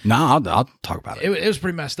that, but No, I'll talk about it. it was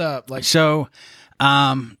pretty messed up. Like, So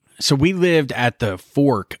we lived at the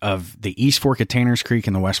fork of the East Fork of Tanner's Creek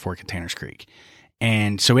and the West Fork of Tanner's Creek.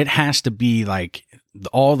 And so it has to be like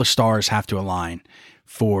all the stars have to align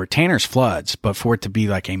for Tanner's floods, but for it to be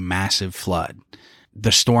like a massive flood,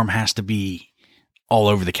 the storm has to be all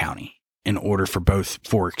over the county in order for both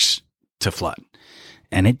forks to flood.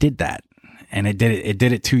 And it did that. And it did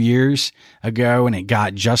it 2 years ago, and it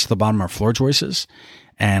got just to the bottom of our floor joists.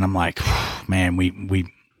 And I'm like, man, we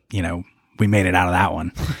made it out of that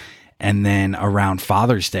one. And then around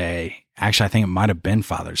Father's Day, actually, I think it might have been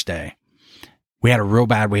Father's Day, we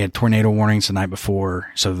had tornado warnings the night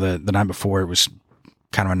before. So the night before, it was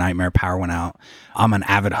kind of a nightmare. Power went out. I'm an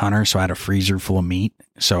avid hunter, so I had a freezer full of meat.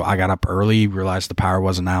 So I got up early, realized the power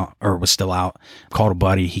wasn't out or was still out. Called a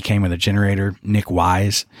buddy. He came with a generator, Nick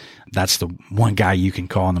Wise. That's the one guy you can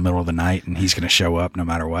call in the middle of the night and he's going to show up no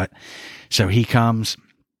matter what. So he comes.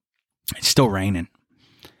 It's still raining.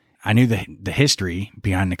 I knew the history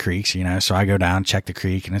behind the creeks, so I go down, check the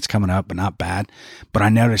creek, and it's coming up, but not bad. But I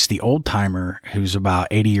noticed the old timer, who's about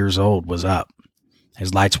 80 years old, was up.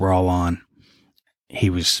 His lights were all on. He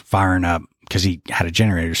was firing up because he had a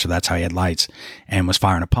generator, so that's how he had lights, and was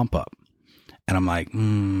firing a pump up. And I'm like,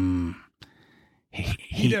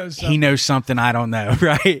 he knows something I don't know,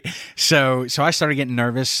 right? So I started getting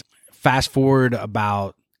nervous. Fast forward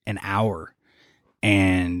about an hour,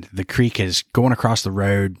 and the creek is going across the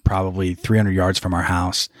road, probably 300 yards from our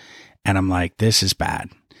house. And I'm like, this is bad.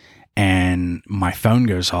 And my phone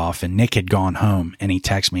goes off, and Nick had gone home, and he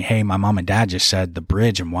texts me, hey, my mom and dad just said the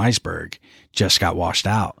bridge in Weisberg just got washed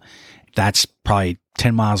out. That's probably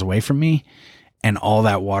 10 miles away from me, and all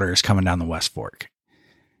that water is coming down the West Fork.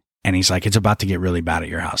 And he's like, it's about to get really bad at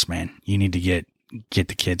your house, man. You need to get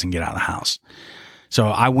the kids and get out of the house. So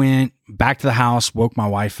I went back to the house, woke my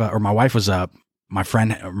wife up, or my wife was up. My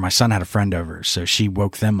son had a friend over, so she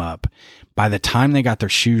woke them up. By the time they got their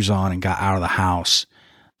shoes on and got out of the house,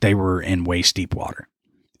 they were in waist deep water.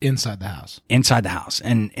 inside the house. Inside the house.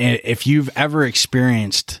 And if you've ever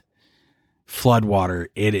experienced flood water,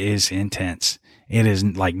 it is intense. It is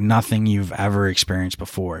like nothing you've ever experienced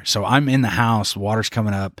before. So I'm in the house, water's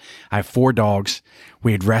coming up. I have 4 dogs.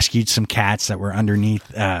 We had rescued some cats that were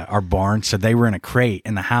underneath our barn. So they were in a crate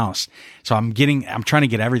in the house. So I'm trying to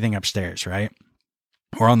get everything upstairs, right?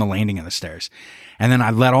 We're on the landing of the stairs. And then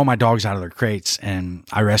I let all my dogs out of their crates and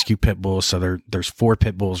I rescue pit bulls. So there's 4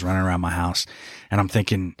 pit bulls running around my house. And I'm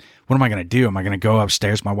thinking, what am I going to do? Am I going to go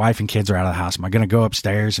upstairs? My wife and kids are out of the house. Am I going to go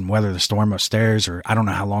upstairs and weather the storm upstairs? Or I don't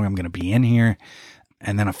know how long I'm going to be in here.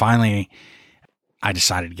 And then I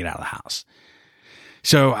decided to get out of the house.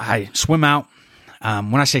 So I swim out.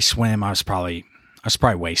 When I say swim, I was probably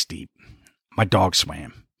waist deep. My dog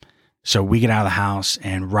swam. So we get out of the house,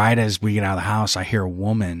 and right as we get out of the house, I hear a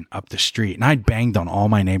woman up the street, and I'd banged on all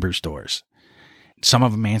my neighbors' doors. Some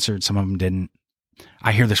of them answered, some of them didn't.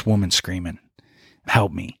 I hear this woman screaming,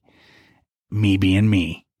 "Help me!" Me being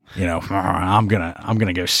me, I'm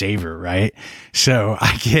gonna go save her, right? So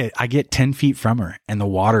I get 10 feet from her, and the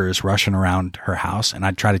water is rushing around her house, and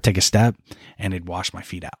I'd try to take a step, and it'd wash my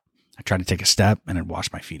feet out. I tried to take a step, and it'd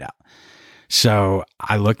wash my feet out. So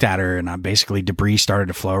I looked at her and debris started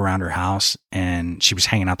to flow around her house and she was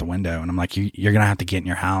hanging out the window. And I'm like, you're going to have to get in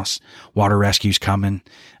your house. Water rescue's coming.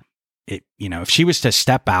 If she was to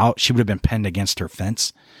step out, she would have been pinned against her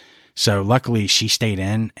fence. So luckily she stayed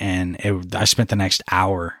in and I spent the next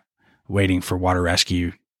hour waiting for water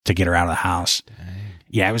rescue to get her out of the house. Dang.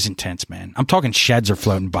 Yeah, it was intense, man. I'm talking sheds are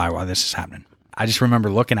floating by while this is happening. I just remember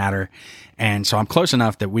looking at her. And so I'm close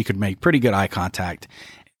enough that we could make pretty good eye contact.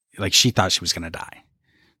 Like she thought she was going to die.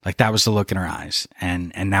 Like that was the look in her eyes.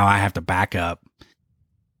 And now I have to back up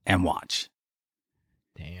and watch.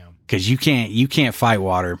 Damn. Cause you can't fight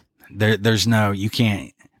water. There's nothing you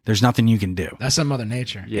can do. That's some Mother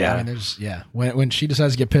Nature. Yeah. I mean, when she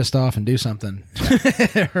decides to get pissed off and do something,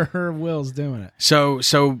 her will's doing it.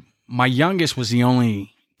 So my youngest was the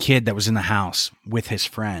only kid that was in the house with his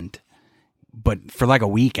friend, but for like a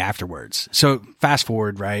week afterwards. So fast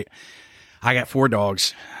forward, right? I got 4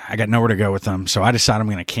 dogs. I got nowhere to go with them. So I decided I'm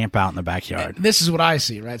going to camp out in the backyard. And this is what I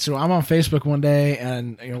see, right? So I'm on Facebook one day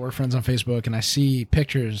and we're friends on Facebook and I see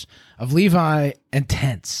pictures of Levi and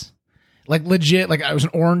tents. Like legit, like it was an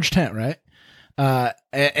orange tent, right? And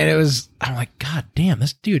I'm like, God damn,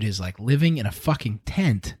 this dude is like living in a fucking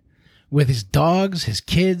tent with his dogs, his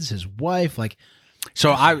kids, his wife. Like,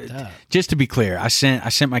 so just to be clear, I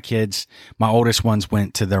sent my kids, my oldest ones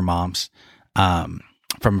went to their moms,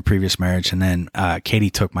 from a previous marriage. And then, Katie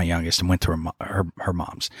took my youngest and went to her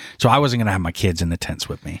mom's. So I wasn't going to have my kids in the tents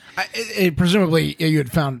with me. Presumably you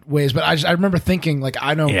had found ways, but I remember thinking like,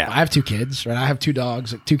 I have 2 kids, right? I have 2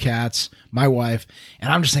 dogs, like 2 cats, my wife.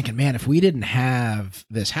 And I'm just thinking, man, if we didn't have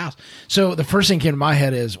this house. So the first thing came to my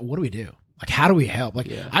head is, what do we do? Like, how do we help?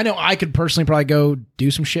 Like, I know I could personally probably go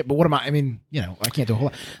do some shit, but what am I mean, I can't do a whole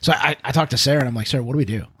lot. So I talked to Sarah and I'm like, Sarah, what do we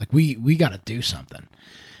do? Like, we got to do something.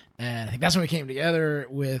 And I think that's when we came together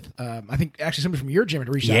with, I think actually somebody from your gym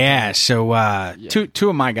had reached out. Yeah. So, two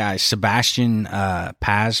of my guys, Sebastian,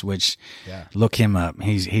 Paz, which look him up.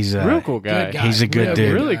 He's a real cool guy. He's a good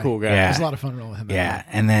dude. Really cool guy. Yeah. It was a lot of fun rolling with him. Yeah.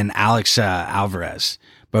 And then Alex, Alvarez,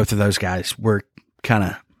 both of those guys were kind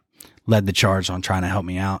of led the charge on trying to help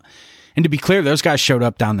me out. And to be clear, those guys showed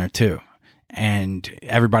up down there too. And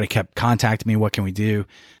everybody kept contacting me. What can we do?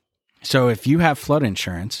 So if you have flood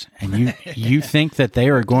insurance and you think that they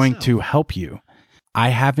are going to help you, I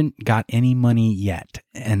haven't got any money yet,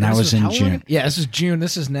 and that was in June. Yeah, this is June.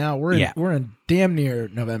 This is now we're in damn near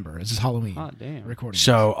November. This is Halloween. Oh damn! Recording.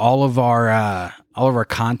 So all of our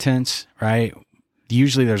contents, right?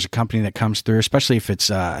 Usually there's a company that comes through, especially if it's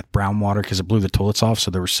brown water because it blew the toilets off, so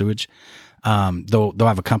there was sewage. They'll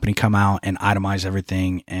have a company come out and itemize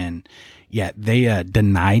everything, and they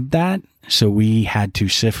denied that. So we had to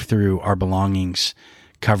sift through our belongings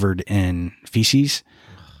covered in feces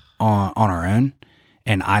on our own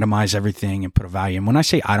and itemize everything and put a value. And when I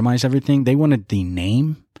say itemize everything, they wanted the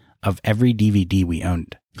name of every DVD we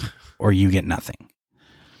owned or you get nothing.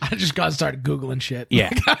 I just got started Googling shit.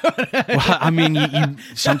 Yeah. Well, I mean, you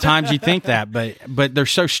sometimes you think that, but they're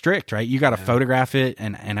so strict, right? You got to photograph it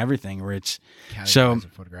and everything where it's so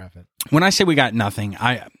photograph it. When I say we got nothing,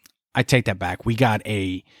 I take that back. We got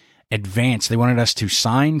a advance. They wanted us to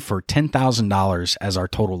sign for $10,000 as our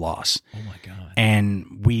total loss. Oh my God.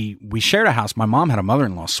 And we shared a house. My mom had a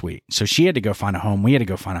mother-in-law suite. So she had to go find a home. We had to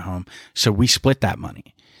go find a home. So we split that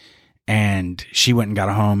money and she went and got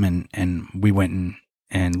a home and we went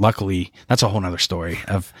and luckily that's a whole nother story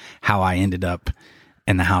of how I ended up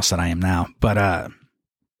in the house that I am now. But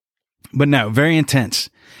no, very intense.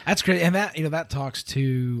 That's great. And that talks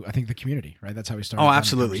to, I think, the community, right? That's how we started. Oh,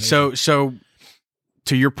 absolutely. So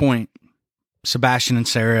to your point, Sebastian and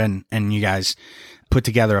Sarah and you guys put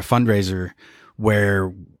together a fundraiser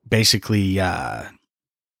where basically,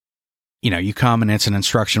 you come and it's an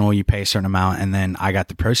instructional, you pay a certain amount, and then I got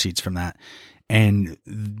the proceeds from that. And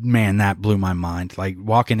man, that blew my mind. Like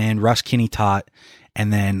walking in, Russ Kinney taught,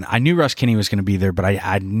 and then I knew Russ Kinney was going to be there, but I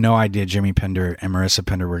had no idea Jimmy Pinder and Marissa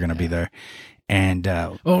Pinder were going to be there. And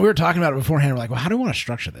well, we were talking about it beforehand. We're like, well, how do we want to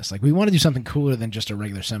structure this? Like, we want to do something cooler than just a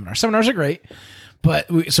regular seminar. Seminars are great, but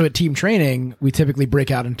so at team training, we typically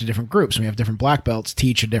break out into different groups. We have different black belts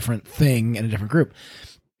teach a different thing in a different group.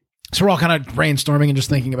 So we're all kind of brainstorming and just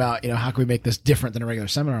thinking about, how can we make this different than a regular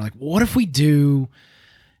seminar? Like, what if we do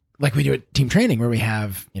like we do at team training, where we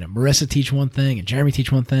have, Marissa teach one thing and Jeremy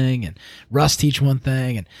teach one thing and Russ teach one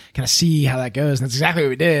thing, and kind of see how that goes. And that's exactly what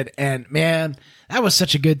we did. And man, that was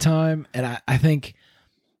such a good time. And I think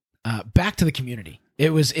back to the community,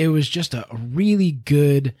 it was just a really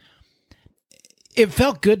good, it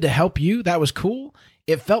felt good to help you. That was cool.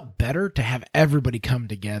 It felt better to have everybody come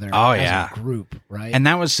together as a group, right? And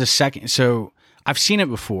that was the second. So I've seen it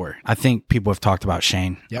before. I think people have talked about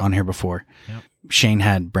Shane on here before. Yep. Shane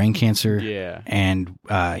had brain cancer. Yeah. And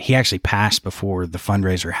he actually passed before the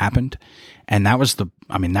fundraiser happened. And that was that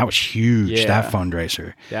was huge, that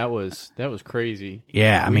fundraiser. That was crazy.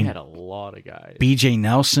 Yeah. We had a lot of guys. BJ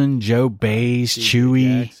Nelson, Joe Bays,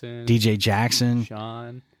 Chewy, DJ Jackson.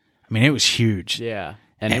 Sean. It was huge. Yeah.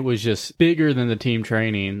 And it was just bigger than the team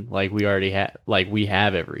training like we already had, like we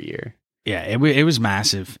have every year. Yeah, it was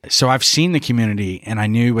massive. So I've seen the community, and I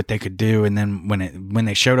knew what they could do. And then when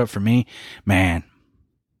they showed up for me, man,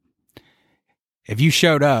 if you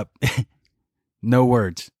showed up, no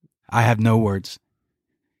words. I have no words.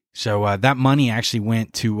 So that money actually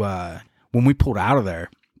went to when we pulled out of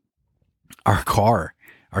there. Our car,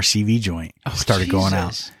 our CV joint, started going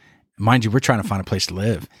out. Mind you, we're trying to find a place to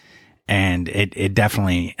live. And it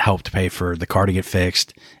definitely helped pay for the car to get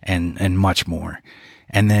fixed and much more.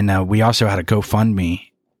 And then we also had a GoFundMe,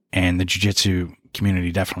 and the jiu-jitsu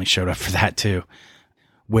community definitely showed up for that too,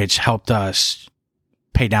 which helped us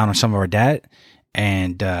pay down on some of our debt.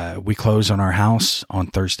 And we closed on our house on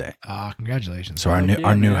Thursday. Congratulations! So our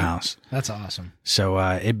new house. That's awesome.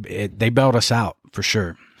 So they bailed us out for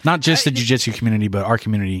sure. Not just the jiu-jitsu community, but our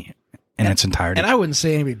community in its entirety. And I wouldn't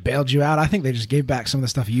say anybody bailed you out. I think they just gave back some of the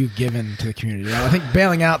stuff you've given to the community. Right? I think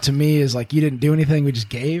bailing out to me is like you didn't do anything, we just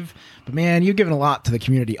gave. But man, you've given a lot to the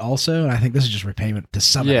community also, and I think this is just repayment to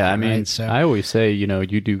some. Yeah, right? So I always say, you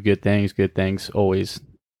do good things always,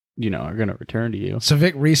 are going to return to you. So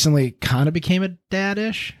Vic recently kind of became a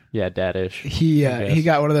dad-ish. Yeah, dad-ish. He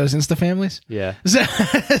got one of those Insta families. Yeah.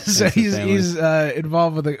 So he's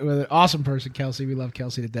involved with an awesome person, Kelsey. We love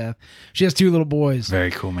Kelsey to death. She has 2 little boys.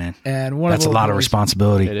 Very cool, man. And that's a lot of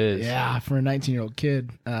responsibility. It is. Yeah, for a 19-year-old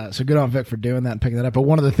kid. So good on Vic for doing that and picking that up. But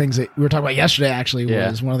one of the things that we were talking about yesterday actually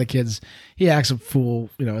was one of the kids, he acts a fool,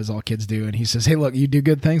 as all kids do. And he says, hey, look, you do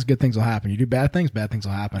good things will happen. You do bad things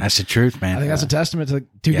will happen. That's the truth, man. I think that's a testament to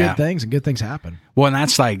do good things, and good things happen. Well, and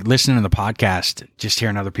that's like listening to the podcast, just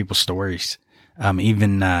hearing other people's stories.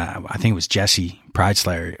 Even I think it was Jesse Pride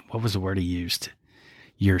Slayer. What was the word he used?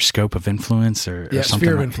 Your scope of influence or something?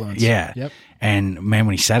 Sphere of influence. Yeah. Yep. And man,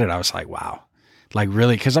 when he said it, I was like, wow. Like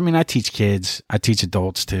really, because I teach kids, I teach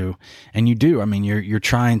adults too, and you do. You're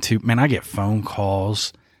trying to. Man, I get phone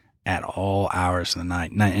calls at all hours of the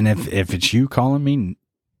night, and if it's you calling me,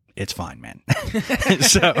 it's fine, man.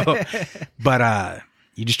 So, but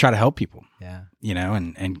you just try to help people. Yeah.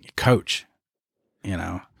 And coach.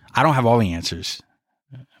 I don't have all the answers.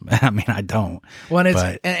 I don't. Well,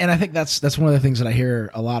 and I think that's one of the things that I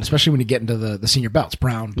hear a lot, especially when you get into the senior belts,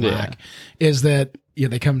 brown, black, is that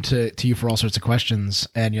they come to you for all sorts of questions,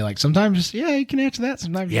 and you're like, sometimes you can answer that.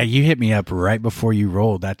 Sometimes you hit me up right before you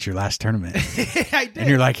rolled. That's your last tournament. I did. And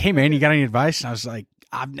you're like, hey man, you got any advice? And I was like,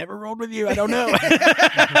 I've never rolled with you. I don't know.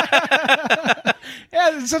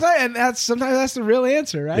 Yeah, sometimes that's the real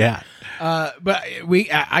answer, right? Yeah. But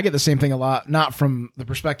I get the same thing a lot, not from the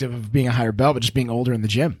perspective of being a higher belt, but just being older in the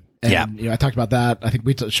gym. And, I talked about that. I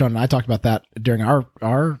think Sean and I talked about that during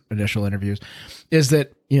our initial interviews, is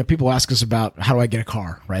that, people ask us about, how do I get a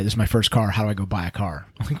car, right? This is my first car. How do I go buy a car?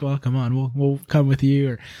 I'm like, well, come on, we'll come with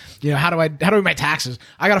you. Or, how do I make my taxes?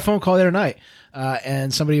 I got a phone call the other night,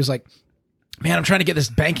 and somebody was like, man, I'm trying to get this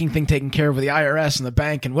banking thing taken care of with the IRS and the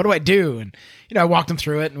bank, and what do I do? And, I walked them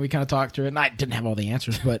through it, and we kind of talked through it, and I didn't have all the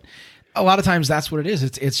answers, but a lot of times that's what it is.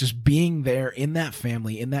 It's just being there in that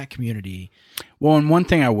family, in that community. Well, and one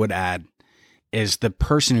thing I would add is the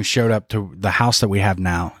person who showed up to the house that we have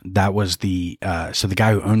now, that was the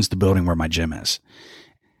guy who owns the building where my gym is.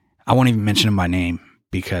 I won't even mention him by name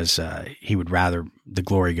because he would rather the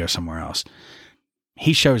glory go somewhere else.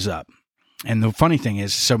 He shows up And the funny thing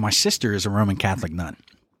is, so my sister is a Roman Catholic nun.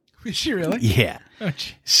 Is she really? Yeah. Oh,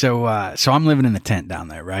 gee. So I'm living in a tent down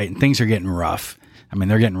there, right? And things are getting rough. I mean,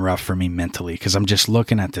 they're getting rough for me mentally because I'm just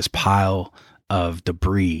looking at this pile of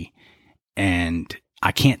debris and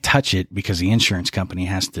I can't touch it because the insurance company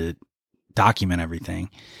has to document everything.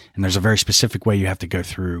 And there's a very specific way you have to go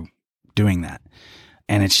through doing that.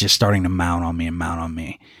 And it's just starting to mount on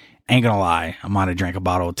me. Ain't gonna lie, I might have drank a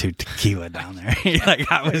bottle or two tequila down there. Like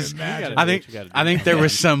I think there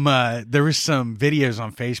was some videos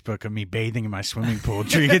on Facebook of me bathing in my swimming pool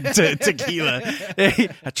drinking tequila,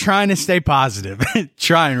 trying to stay positive,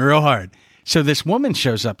 trying real hard. So this woman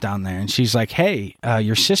shows up down there and she's like, "Hey,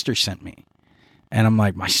 your sister sent me." And I'm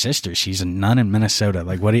like, "My sister? She's a nun in Minnesota.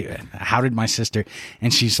 Like, how did my sister?"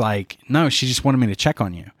 And she's like, "No, she just wanted me to check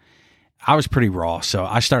on you." I was pretty raw, so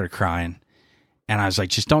I started crying. And I was like,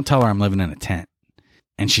 "Just don't tell her I'm living in a tent."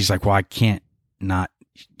 And she's like, "Well, I can't not.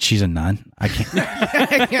 She's a nun. I can't.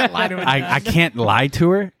 I can't lie to her. I can't lie to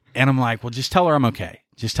her." And I'm like, "Well, just tell her I'm okay.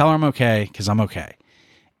 Just tell her I'm okay because I'm okay."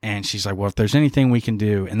 And she's like, "Well, if there's anything we can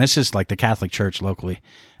do," and this is like the Catholic Church locally,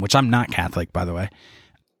 which I'm not Catholic, by the way,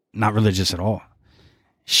 not religious at all.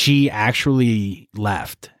 She actually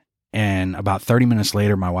left. And about 30 minutes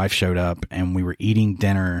later, my wife showed up and we were eating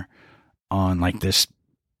dinner on like this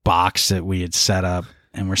box that we had set up,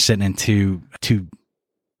 and we're sitting in two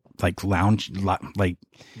like lawn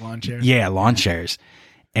chairs. Yeah, lawn chairs.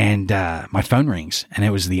 And my phone rings, and it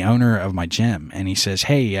was the owner of my gym, and he says,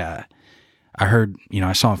 "Hey, I heard,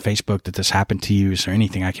 I saw on Facebook that this happened to you. Is there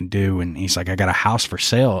anything I can do?" And he's like, "I got a house for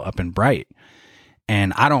sale up in Bright."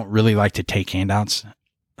 And I don't really like to take handouts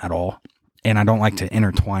at all, and I don't like to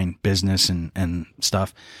intertwine business and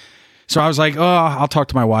stuff. So I was like, "Oh, I'll talk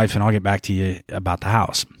to my wife and I'll get back to you about the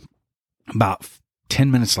house." About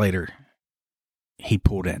 10 minutes later, he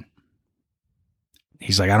pulled in.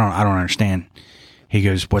 He's like, I don't understand. He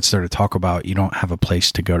goes, "What's there to talk about? You don't have a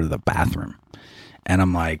place to go to the bathroom." And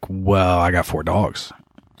I'm like, "Well, I got 4 dogs.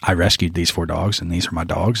 I rescued these 4 dogs, and these are my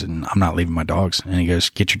dogs, and I'm not leaving my dogs." And he goes,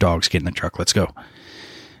 "Get your dogs, get in the truck, let's go."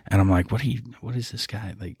 And I'm like, what is this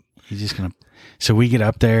guy? Like, he's just going to, so we get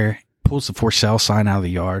up there, pulls the for sale sign out of the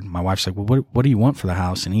yard. My wife's like, "Well, what do you want for the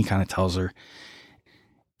house?" And he kind of tells her,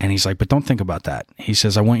 and he's like, "But don't think about that." He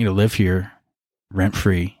says, "I want you to live here rent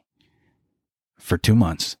free for 2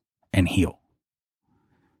 months and heal."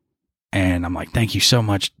 And I'm like, "Thank you so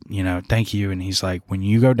much. Thank you." And he's like, when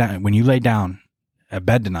you lay down at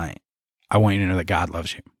bed tonight, I want you to know that God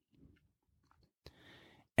loves you."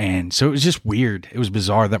 And so it was just weird. It was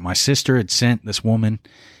bizarre that my sister had sent this woman,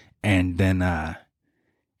 and then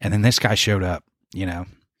this guy showed up,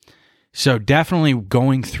 So definitely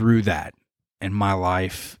going through that in my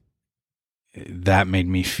life, that made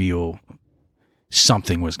me feel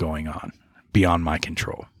something was going on beyond my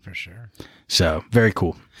control. For sure. So very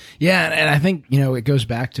cool. Yeah. And I think, it goes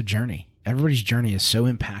back to journey. Everybody's journey is so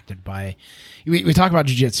impacted by, we talk about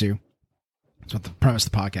jiu-jitsu. That's what the premise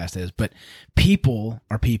of the podcast is. But people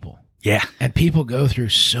are people. Yeah. And people go through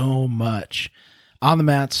so much on the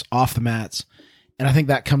mats, off the mats. And I think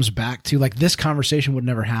that comes back to, like, this conversation would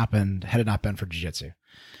never happen had it not been for jiu-jitsu.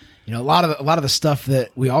 A lot of the stuff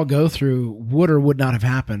that we all go through would or would not have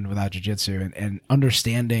happened without jiu-jitsu, and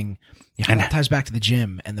understanding how that ties back to the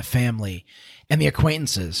gym and the family and the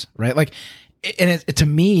acquaintances, right? Like, and to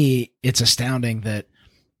me, it's astounding that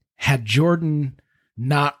had Jordan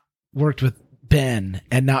not worked with Ben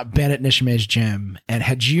and not been at Nishime's gym, and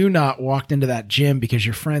had you not walked into that gym because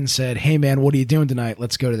your friend said, "Hey man, what are you doing tonight?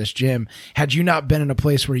 Let's go to this gym." Had you not been in a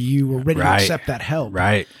place where you were ready to accept that help.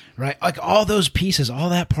 Right. Like, all those pieces, all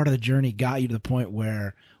that part of the journey got you to the point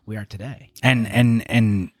where we are today.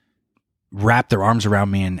 And wrapped their arms around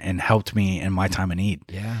me and helped me in my time of need.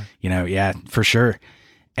 Yeah. Yeah, for sure.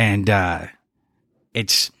 And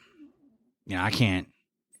it's, I can't,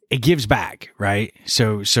 it gives back, right?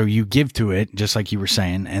 So you give to it, just like you were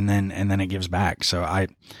saying, and then it gives back. So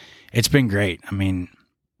it's been great. I mean,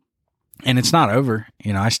 and it's not over.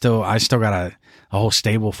 I still got a whole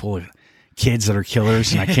stable full of kids that are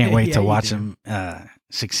killers, and I can't wait to watch them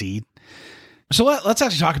succeed. So let's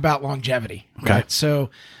actually talk about longevity. Okay. Right? So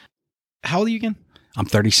how old are you again? I'm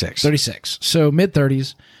 36. 36. So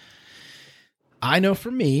mid-30s. I know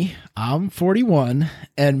for me, I'm 41,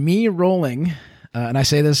 and me rolling, and I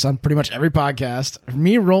say this on pretty much every podcast,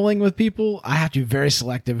 me rolling with people, I have to be very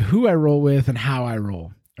selective who I roll with and how I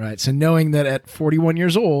roll. Right. So knowing that at 41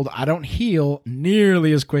 years old, I don't heal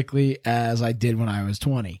nearly as quickly as I did when I was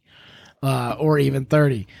 20 or even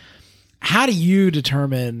 30. How do you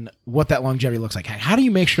determine what that longevity looks like? How do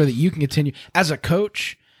you make sure that you can continue as a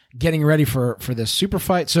coach, getting ready for this super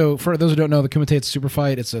fight. So for those who don't know, the Kumite, it's a super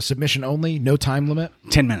fight. It's a submission only, no time limit.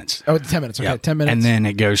 10 minutes. Oh, 10 minutes. Okay, Yep. 10 minutes. And then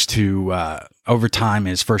it goes to overtime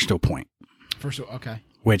is first to a point, okay.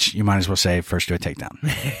 which you might as well say first to a takedown.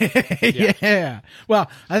 Yeah. Well,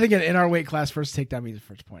 I think in our weight class, first takedown means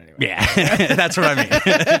first point anyway. Yeah, that's what I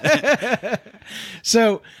mean.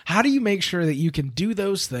 So how do you make sure that you can do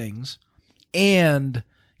those things and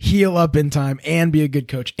heal up in time and be a good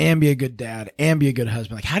coach and be a good dad and be a good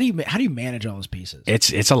husband? Like, how do you manage all those pieces?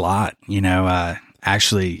 It's a lot,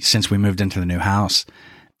 actually, since we moved into the new house,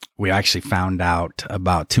 we actually found out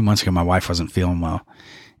about 2 months ago, my wife wasn't feeling well.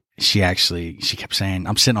 She kept saying,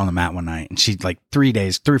 I'm sitting on the mat one night, and she like 3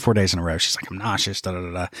 or 4 days in a row, she's like, I'm nauseous, da, da,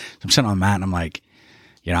 da, da. So I'm sitting on the mat and I'm like,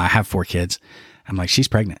 I have 4 kids. I'm like, she's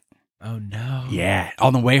pregnant. Oh no. Yeah.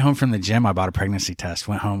 On the way home from the gym, I bought a pregnancy test,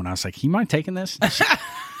 went home and I was like, you mind taking this?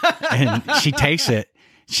 And she takes it.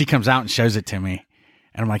 She comes out and shows it to me.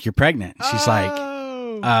 And I'm like, you're pregnant. She's like,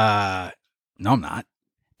 no, I'm not.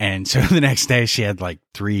 And so the next day she had like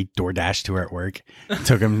 3 DoorDash to her at work.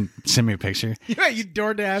 Took them, sent me a picture. Yeah, you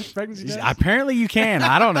DoorDash pregnancy test? Apparently you can.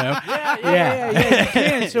 I don't know. Yeah, you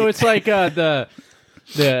can. So it's like the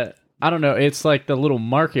I don't know. It's like the little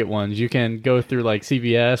market ones. You can go through like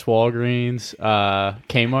CVS, Walgreens,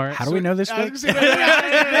 Kmart. How do we know this? Okay, so listen,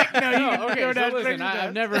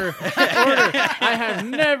 I have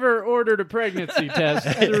never ordered a pregnancy test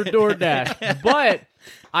through DoorDash, but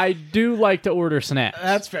I do like to order snacks.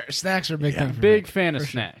 That's fair. Snacks are a big thing. Big fan of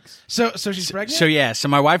snacks. So she's pregnant? So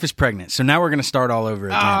my wife is pregnant. So now we're going to start all over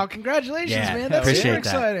again. Oh, congratulations, Yeah, man. That's appreciate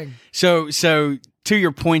super that. exciting. So to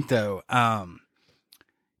your point though,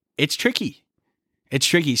 it's tricky. It's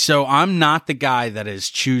tricky. So I'm not the guy that is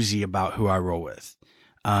choosy about who I roll with.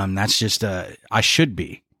 That's just I should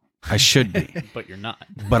be. But you're not.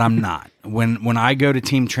 But I'm not. When I go to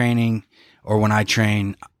team training or when I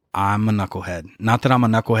train, I'm a knucklehead. Not that I'm a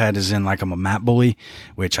knucklehead as in like I'm a mat bully,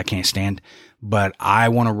 which I can't stand, but I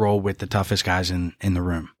want to roll with the toughest guys in the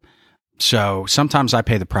room. So sometimes I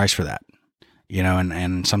pay the price for that,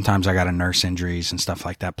 and sometimes I got to nurse injuries and stuff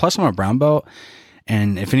like that. Plus I'm a brown belt.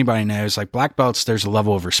 And if anybody knows, like black belts, there's a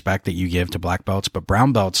level of respect that you give to black belts, but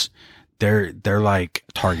brown belts, they're like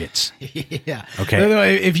targets. Yeah.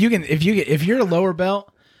 Okay. If you're a lower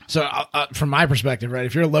belt, so from my perspective, right?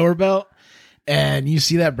 If you're a lower belt and you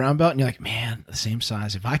see that brown belt and you're like, man, the same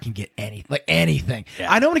size, if I can get anything,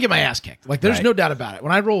 Yeah. I know I'm gonna get my ass kicked. Like there's Right. no doubt about it.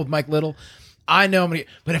 When I roll with Mike Little, I know I'm gonna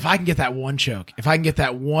but if I can get that one choke, if I can get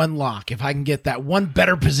that one lock, if I can get that one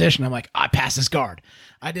better position, I'm like, I passed this guard.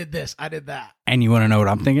 I did this. I did that. And you want to know what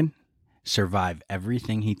I'm thinking? Survive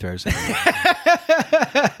everything he throws at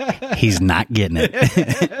you. He's not getting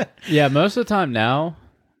it. Yeah, most of the time now,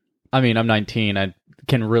 I mean, I'm 19. I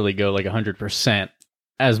can really go like 100%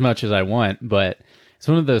 as much as I want, but it's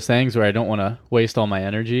one of those things where I don't want to waste all my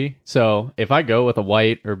energy. So if I go with a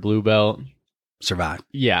white or blue belt, Survive.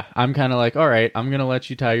 yeah, I'm kind of like, all right, I'm going to let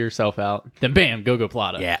you tire yourself out. Then bam, go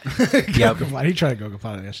plata. Yeah. Yep. He tried to go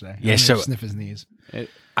Plata yesterday. Yeah, I so- sniff his knees.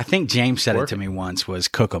 I think James said it to me once was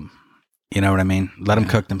cook them. You know what I mean? Let them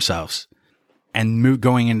cook themselves. And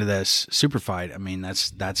going into this super fight, I mean,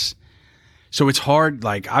 that's so it's hard.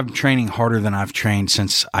 Like I'm training harder than I've trained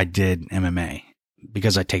since I did MMA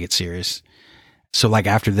because I take it serious. So like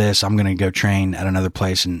after this, I'm going to go train at another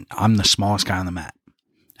place and I'm the smallest guy on the mat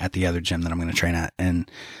at the other gym that I'm going to train at. And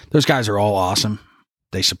those guys are all awesome.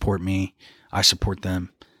 They support me. I support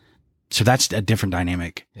them. So that's a different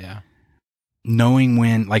dynamic. Yeah. Knowing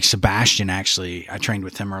when, like Sebastian, actually, I trained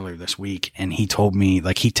with him earlier this week and he told me,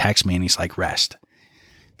 like, he texted me and he's like, rest.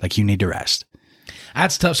 Like, you need to rest.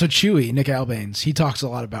 That's tough. So Chewy, Nick Albanes, he talks a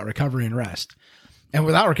lot about recovery and rest. And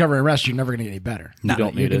without recovery and rest, you're never going to get any better. No,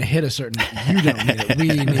 don't You're need going to it. hit a certain. You don't need it. We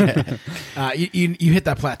need it. You hit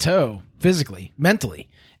that plateau physically, mentally,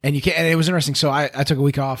 and you can't. And it was interesting. So I took a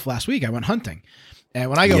week off last week. I went hunting, and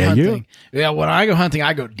when I go hunting,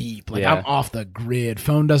 I go deep. Like Yeah. I'm off the grid.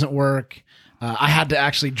 Phone doesn't work. I had to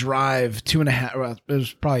actually drive 2.5. Well, it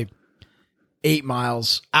was probably 8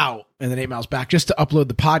 miles out and then 8 miles back just to upload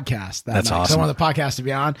the podcast. That's night. 'Cause awesome. I want the podcast to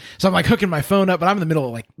be on. So I'm like hooking my phone up, but I'm in the middle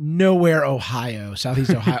of like nowhere, Ohio,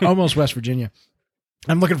 Southeast Ohio, almost West Virginia.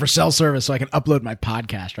 I'm looking for cell service so I can upload my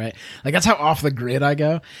podcast, right? Like that's how off the grid I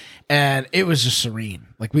go. And it was just serene.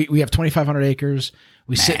 Like we have 2,500 acres.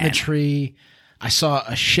 We sit in the tree. I saw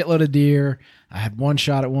a shitload of deer. I had one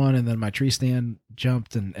shot at one and then my tree stand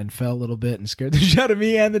jumped and fell a little bit and scared the shit out of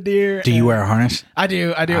me and the deer. Do you wear a harness? I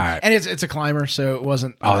do. All right. And it's a climber, so it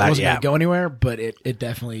wasn't Oh, that- going yeah. to go anywhere, but it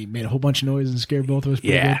definitely made a whole bunch of noise and scared both of us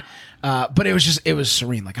pretty Yeah. good. But it was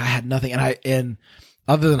serene. Like I had nothing and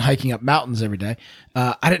other than hiking up mountains every day,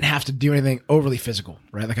 I didn't have to do anything overly physical,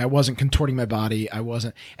 right? Like I wasn't contorting my body.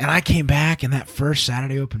 And I came back and that first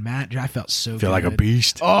Saturday open mat, dude, I felt so Feel good. like a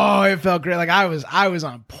beast. Oh, it felt great. Like I was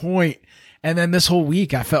on point. And then this whole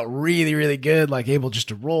week I felt really, really good, like able just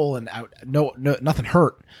to roll and out. No, nothing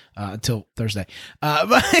hurt until Thursday.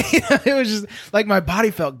 But it was just like my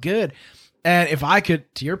body felt good. And if I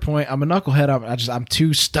could, to your point, I'm a knucklehead. I'm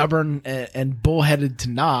too stubborn and bullheaded to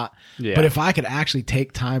not. Yeah. But if I could actually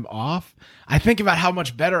take time off, I think about how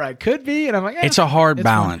much better I could be, and I'm like, It's a hard it's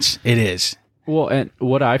balance. It is. Well, and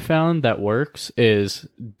what I found that works is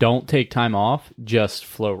don't take time off, just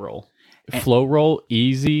flow roll. Flow roll,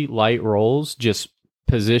 easy, light rolls, just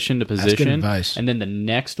position to That's position. good advice. And then the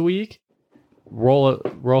next week, roll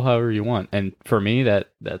however you want. And for me,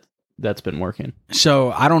 that's been working.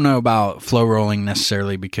 So I don't know about flow rolling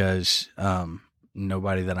necessarily because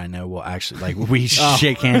nobody that I know will actually like we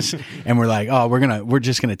shake hands and we're like, oh, we're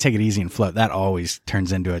just gonna take it easy and float. That always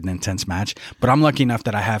turns into an intense match. But I'm lucky enough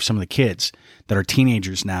that I have some of the kids that are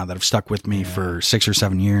teenagers now that have stuck with me for 6 or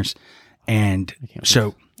 7 years, and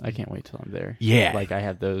I can't wait till I'm there. Yeah. Like I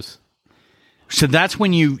have those. So that's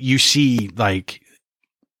when you see like,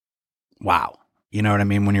 wow, you know what I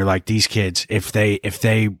mean? When you're like, these kids, if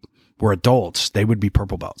they were adults, they would be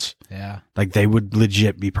purple belts. Yeah. Like they would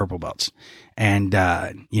legit be purple belts. And,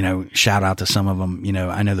 shout out to some of them.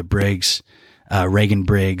 I know the Briggs, Reagan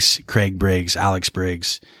Briggs, Craig Briggs, Alex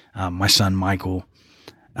Briggs, my son, Michael,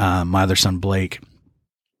 my other son, Blake,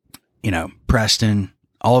 Preston,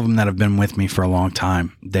 all of them that have been with me for a long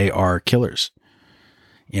time. They are killers,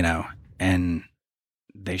 and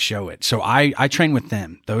they show it. So I train with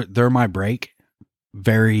them. They're my break.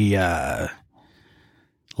 Very,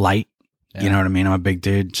 light. Yeah. You know what I mean? I'm a big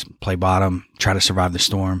dude, play bottom, try to survive the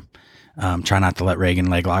storm. Try not to let Reagan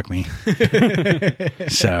leg lock me.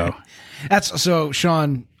 So So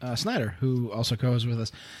Sean Snyder, who also co-hosts with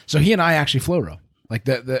us, so he and I actually flow row. Like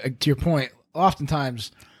to your point,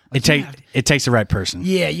 oftentimes it takes the right person.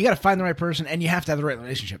 yeah, you got to find the right person, and you have to have the right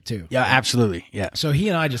relationship too. Yeah, absolutely. Yeah. So he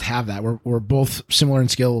and I just have that. We're both similar in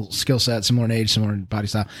skill set, similar in age, similar in body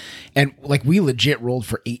style, and like we legit rolled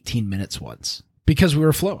for 18 minutes once. Because we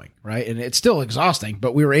were flowing, right? And it's still exhausting,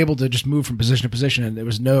 but we were able to just move from position to position, and there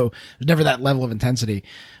was never that level of intensity.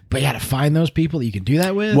 But you had to find those people that you can do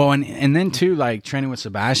that with. Well, and then too, like training with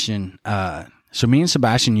Sebastian. So me and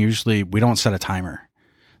Sebastian usually we don't set a timer.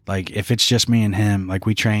 Like if it's just me and him, like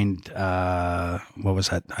we trained. What was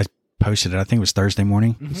that? I posted it. I think it was Thursday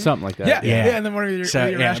morning. Mm-hmm. Something like that. Yeah. And then one of your, So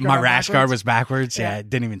your yeah, rash guard my on rash guard backwards? was backwards. Yeah, it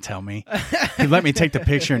didn't even tell me. He let me take the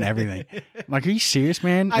picture and everything. I'm like, are you serious,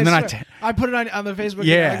 man? And then I put it on the Facebook.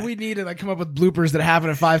 Yeah. Like, we need to come up with bloopers that happen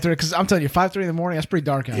at 5:30 because I'm telling you, 5:30 in the morning, that's pretty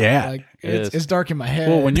dark out. Yeah. Like It it's dark in my head.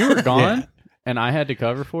 Well, when you were gone and I had to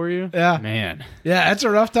cover for you, Yeah. man. yeah, it's a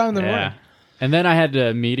rough time in the morning. And then I had to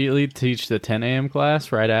immediately teach the 10 a.m.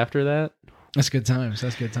 class right after that. That's good times.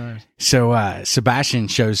 That's good times. So Sebastian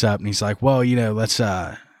shows up and he's like, well, let's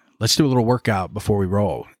do a little workout before we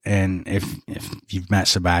roll. And if you've met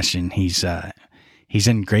Sebastian, he's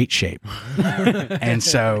in great shape. And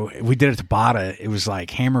so we did it to Tabata. It was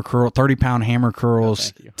like 30-pound hammer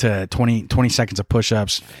curls to 20 seconds of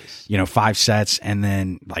push-ups, 5 sets. And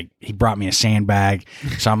then like he brought me a sandbag.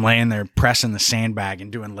 So I'm laying there pressing the sandbag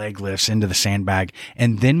and doing leg lifts into the sandbag.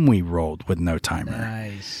 And then we rolled with no timer.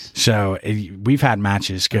 Nice. So we've had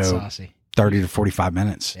matches go That's saucy. 30 to 45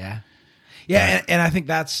 minutes. Yeah. Yeah, and I think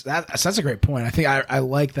that's a great point. I think I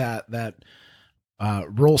like that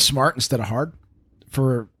roll smart instead of hard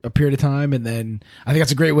for a period of time, and then I think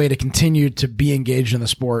that's a great way to continue to be engaged in the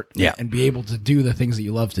sport and be able to do the things that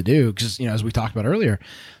you love to do. Because as we talked about earlier,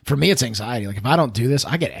 for me it's anxiety. Like if I don't do this,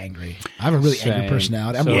 I get angry. I have a really angry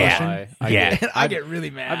personality. I'm So Russian. I get really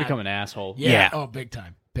mad. I become an asshole. Yeah. Oh, big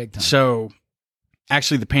time. So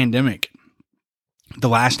actually the pandemic, the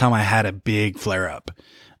last time I had a big flare up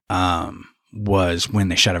was when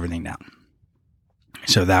they shut everything down.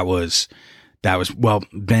 So that was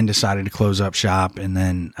Ben decided to close up shop, and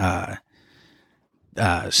then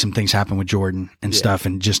some things happened with Jordan and stuff,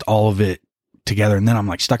 and just all of it together. And then I'm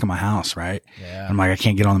like stuck in my house, right? Yeah. I'm like, I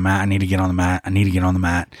can't get on the mat. I need to get on the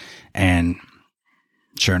mat. And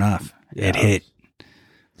sure enough, it hit.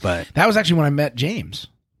 But That was actually when I met James.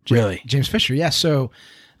 really, James Fisher. Yeah. So,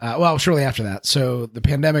 shortly after that. So the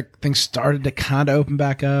pandemic things started to kind of open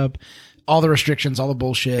back up, all the restrictions, all the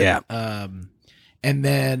bullshit. Yeah. And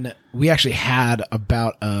then we actually had a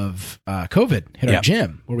bout of COVID hit our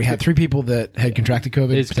gym where we had 3 people that had contracted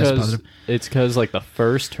COVID. It's because like the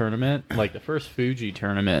first tournament, like the first Fuji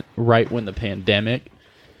tournament, right when the pandemic,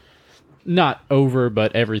 not over,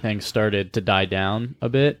 but everything started to die down a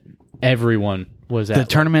bit. Everyone was The at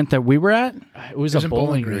tournament that we were at? it was was a in bowling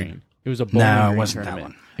Bowling Green. green. It was a bowling No, it green wasn't that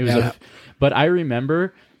tournament. one. It was Yeah. but I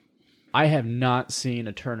remember I have not seen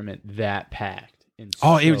a tournament that packed in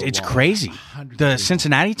Oh, so it's long. crazy. 100 The people.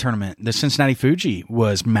 Cincinnati tournament, the Cincinnati Fuji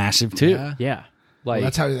was massive too. Yeah. Yeah. Well, Like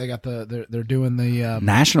that's how they got they're doing the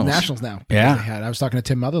Nationals. now. because Yeah. I was talking to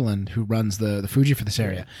Tim Motherland, who runs the Fuji for this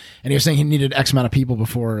area, and he was saying he needed X amount of people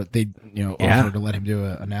before they Yeah. offered to let him do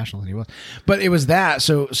a national, and he was. But it was that.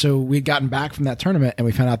 So we'd gotten back from that tournament, and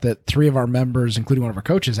we found out that 3 of our members, including one of our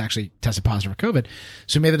coaches, actually tested positive for COVID.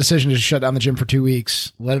 So we made the decision to shut down the gym for 2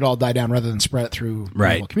 weeks, let it all die down, rather than spread it through the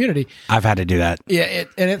Right. whole community. I've had to do that. Yeah,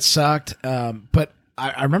 it sucked. But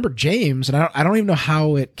I remember James, and I don't even know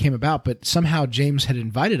how it came about, but somehow James had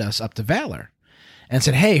invited us up to Valor and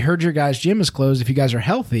said, "Hey, heard your guys' gym is closed. If you guys are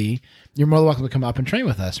healthy, you're more than welcome to come up and train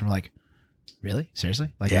with us." And we're like, "Really? Seriously?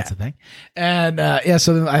 Like Yeah. that's the thing?" And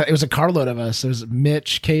so then it was a carload of us. There was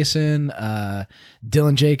Mitch Kaysen,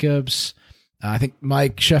 Dylan Jacobs, I think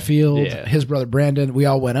Mike Sheffield, Yeah. his brother Brandon. We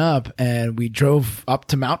all went up and we drove up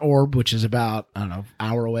to Mount Orb, which is about, I don't know,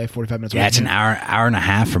 hour away, 45 minutes away. Yeah, it's from an here. hour and a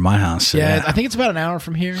half from my house. So Yeah, I think it's about an hour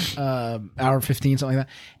from here, hour 15, something like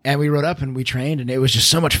that. And we rode up and we trained, and it was just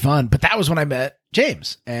so much fun. But that was when I met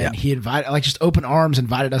James, and he invited, like, just open arms,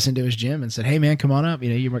 invited us into his gym and said, "Hey, man, come on up.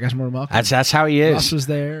 You guys are more than welcome." That's how he Russ is. was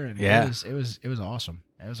there, and Yeah. it was awesome.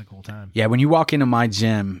 It was a cool time. Yeah, when you walk into my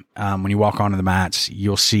gym, when you walk onto the mats,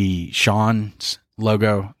 you'll see Sean's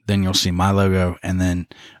logo, then you'll see my logo, and then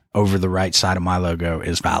over the right side of my logo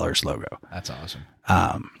is Valor's logo. That's awesome.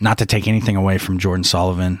 Not to take anything away from Jordan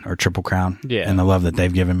Sullivan or Triple Crown Yeah. and the love that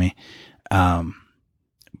they've given me.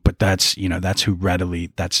 But that's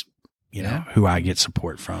who I get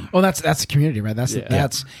support from. Well, that's the community, right? That's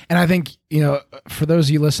and I think, for those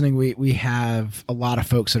of you listening, we have a lot of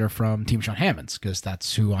folks that are from Team Sean Hammonds, because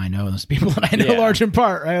that's who I know, and those people that I know Yeah. large in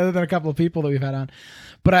part, right? Other than a couple of people that we've had on.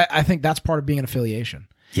 But I think that's part of being an affiliation.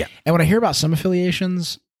 Yeah. And when I hear about some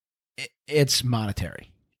affiliations, it's monetary.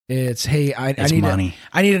 It's, hey, I need money.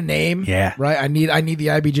 I need a name. Yeah. Right. I need the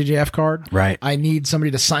IBJJF card. Right. I need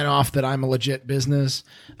somebody to sign off that I'm a legit business,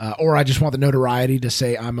 or I just want the notoriety to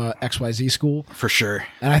say I'm a XYZ school. For sure.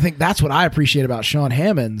 And I think that's what I appreciate about Sean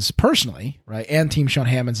Hammonds personally, right? And Team Sean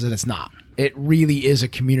Hammonds, that it's not. It really is a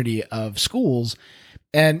community of schools.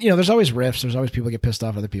 And, there's always rifts. There's always people that get pissed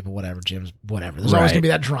off at other people, whatever, gyms, whatever. There's always Right. going to be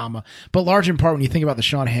that drama. But large in part, when you think about the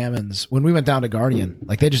Sean Hammonds, when we went down to Guardian,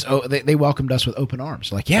 like they welcomed us with open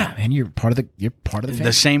arms. Like, yeah, man, you're part of the family.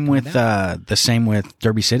 The same with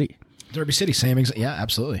Derby City. Derby City, yeah,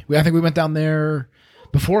 absolutely. I think we went down there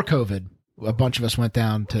before COVID. A bunch of us went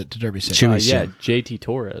down to Derby City. Chewy. yeah, JT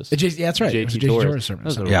Torres. Yeah, that's right. It was a JT JT Torres Torres. sermon. That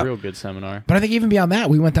was a Yeah. real good seminar. But I think even beyond that,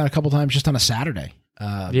 we went down a couple times just on a Saturday,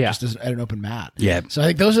 just at an open mat. Yeah. So I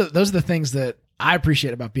think those are the things that I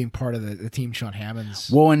appreciate about being part of the Team Sean Hammonds.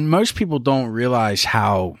 Well, and most people don't realize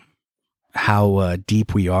how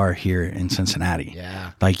deep we are here in Cincinnati.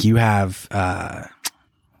 Yeah, Like you have,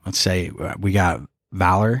 let's say we got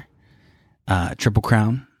Valor, Triple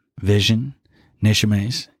Crown, Vision,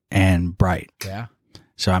 Nishimes, and Bright. yeah.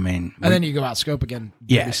 So I mean, And then you go out scope again,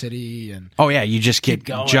 Derby Yeah. City, and oh yeah, you just get Keep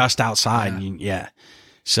going. just outside. Yeah. Yeah.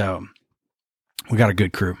 So we got a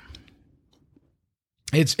good crew.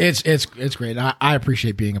 it's great. I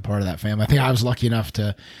appreciate being a part of that family. I think I was lucky enough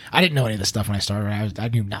I didn't know any of this stuff when I started. I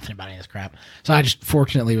knew nothing about any of this crap. So I just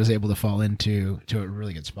fortunately was able to fall into a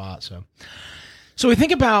really good spot. So we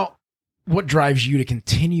think about what drives you to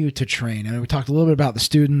continue to train. And we talked a little bit about the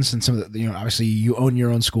students and some of the, obviously you own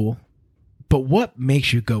your own school, but what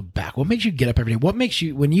makes you go back? What makes you get up every day? What makes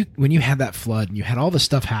you, when you had that flood and you had all this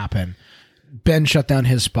stuff happen, Ben shut down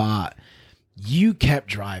his spot, you kept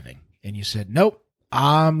driving and you said, nope,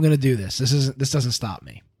 I'm going to do this. This doesn't stop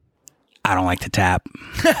me. I don't like to tap.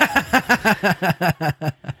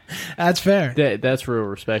 That's fair. That's real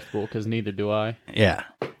respectable, because neither do I. Yeah.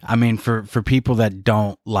 I mean, for people that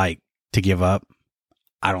don't like to give up,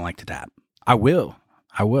 I don't like to tap. I will.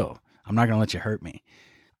 I'm not going to let you hurt me.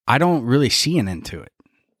 I don't really see an end to it.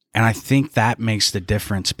 And I think that makes the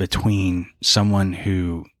difference between someone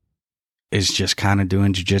who is just kind of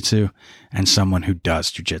doing jiu-jitsu and someone who does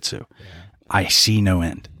jiu-jitsu. Yeah. I see no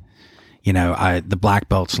end. The black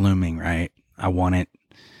belt's looming, right? I want it.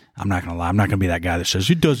 I'm not going to lie. I'm not going to be that guy that says,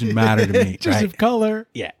 it doesn't matter to me. Just right? of color.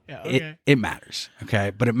 Yeah. Okay. It matters. Okay.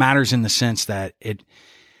 But it matters in the sense that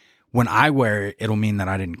when I wear it, it'll mean that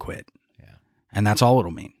I didn't quit. Yeah. And that's all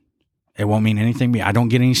it'll mean. It won't mean anything to me. I don't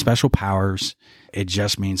get any special powers. It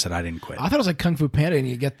just means that I didn't quit. I thought it was like Kung Fu Panda and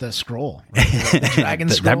you get the scroll. Right? The dragon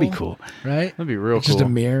scroll. That'd be cool. Right? That'd be real It's cool. just a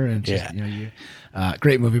mirror and just, Yeah.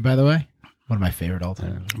 great movie, by the way. One of my favorite all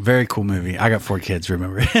time. Very cool movie. I got 4 kids.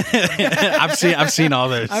 Remember, I've seen all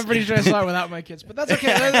those. I'm pretty sure I saw it without my kids, but that's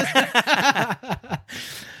okay.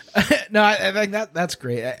 No, I think that's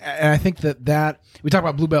great, and I think that we talk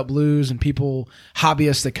about Blue Belt Blues and people,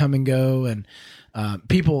 hobbyists that come and go, and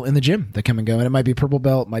people in the gym that come and go, and it might be purple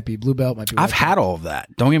belt, might be blue belt, might be. I've had all of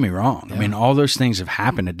that. Don't get me wrong. Yeah. I mean, all those things have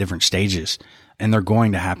happened at different stages, and they're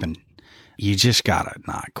going to happen. You just gotta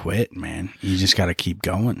not quit, man. You just gotta keep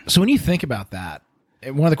going. So when you think about that,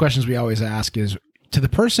 one of the questions we always ask is to the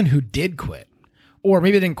person who did quit, or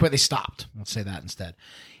maybe they didn't quit, they stopped. Let's say that instead.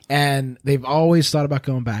 And they've always thought about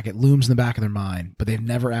going back. It looms in the back of their mind, but they've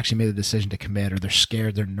never actually made the decision to commit, or they're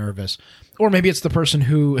scared, they're nervous. Or maybe it's the person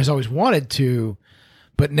who has always wanted to,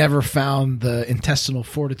 but never found the intestinal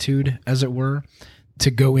fortitude, as it were, to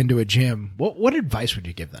go into a gym. What advice would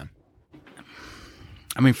you give them?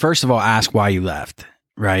 I mean, first of all, ask why you left,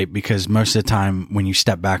 right? Because most of the time when you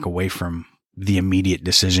step back away from the immediate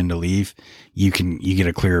decision to leave, you get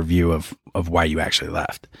a clearer view of why you actually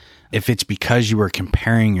left. If it's because you were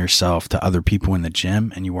comparing yourself to other people in the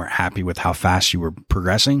gym and you weren't happy with how fast you were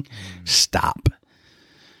progressing, stop.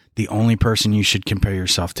 The only person you should compare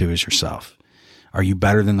yourself to is yourself. Are you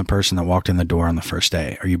better than the person that walked in the door on the first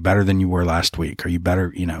day? Are you better than you were last week? Are you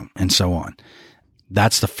better, and so on.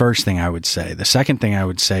 That's the first thing I would say. The second thing I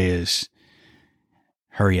would say is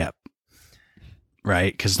hurry up,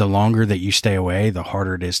 right? Because the longer that you stay away, the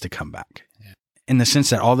harder it is to come back. Yeah. In the sense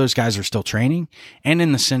that all those guys are still training, and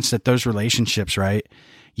in the sense that those relationships, right?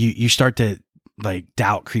 You start to, like,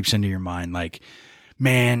 doubt creeps into your mind. Like,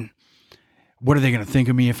 man, what are they going to think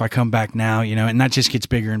of me if I come back now? And that just gets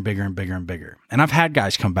bigger and bigger and bigger and bigger. And I've had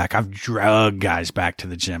guys come back. I've drugged guys back to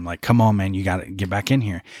the gym. Like, come on, man, you got to get back in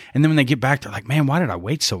here. And then when they get back, they're like, man, why did I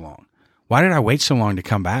wait so long? Why did I wait so long to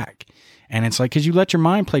come back? And it's like, because you let your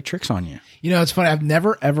mind play tricks on you. It's funny. I've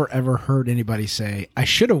never, ever, ever heard anybody say, I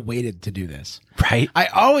should have waited to do this. Right. I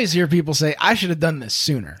always hear people say, I should have done this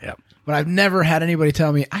sooner. Yep. But I've never had anybody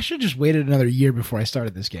tell me, I should have just waited another year before I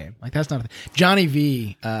started this game. Like, that's not a thing. Johnny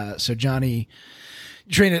V. So Johnny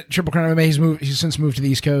trained at Triple Crown MMA. He's since moved to the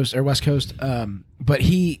East Coast or West Coast. But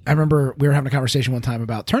I remember we were having a conversation one time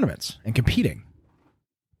about tournaments and competing.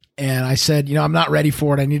 And I said, I'm not ready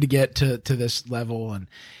for it. I need to get to this level. And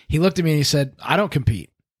he looked at me and he said, I don't compete.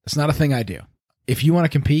 It's not a thing I do. If you want to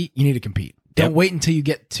compete, you need to compete. Don't wait until you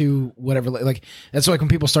get to whatever. Like, that's like when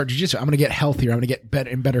people start jiu-jitsu. I'm going to get healthier. I'm going to get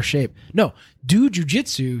in better shape. No, do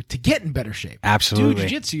jiu-jitsu to get in better shape. Absolutely. Do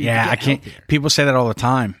jiu-jitsu to I get can't. healthier. People say that all the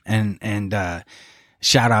time. And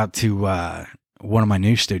shout out to one of my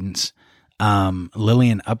new students,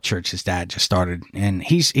 Lillian Upchurch. His dad just started, and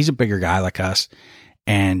he's a bigger guy like us.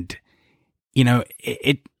 And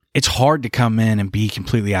it's hard to come in and be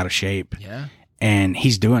completely out of shape. Yeah. And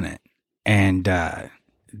he's doing it. And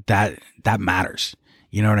that matters.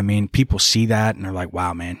 You know what I mean? People see that and they're like,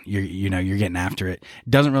 wow, man, you're getting after it. It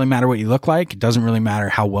doesn't really matter what you look like. It doesn't really matter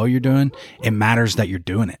how well you're doing. It matters that you're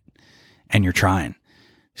doing it and you're trying.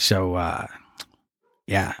 So,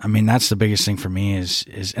 yeah, I mean, that's the biggest thing for me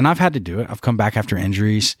is, and I've had to do it. I've come back after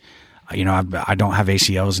injuries. I don't have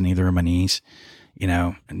ACLs in either of my knees,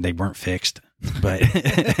 and they weren't fixed, but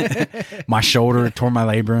my shoulder tore my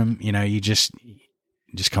labrum, you just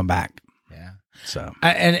come back. So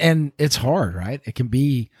and it's hard, right? It can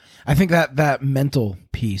be. I think that mental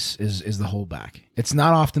piece is the holdback. It's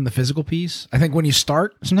not often the physical piece. I think when you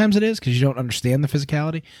start, sometimes it is because you don't understand the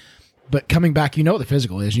physicality. But coming back, what the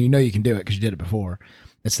physical is, and you can do it because you did it before.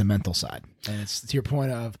 It's the mental side, and it's to your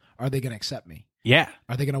point of, are they going to accept me? Yeah.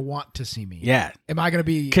 Are they going to want to see me? Yeah. Am I going to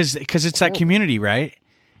be? Because it's that community, right?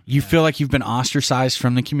 You feel like you've been ostracized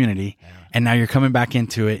from the community, and now you're coming back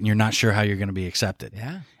into it, and you're not sure how you're going to be accepted.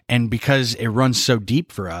 Yeah. And because it runs so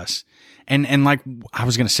deep for us, and like I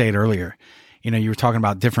was going to say it earlier, you were talking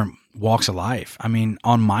about different walks of life. I mean,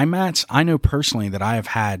 on my mats, I know personally that I have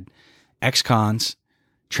had ex-cons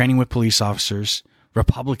training with police officers,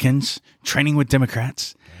 Republicans training with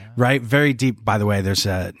Democrats, right? Very deep. By the way, there's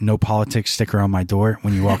a no politics sticker on my door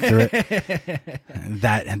when you walk through it.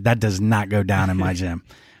 That does not go down in my gym.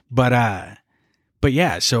 But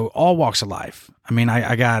yeah, so all walks of life. I mean,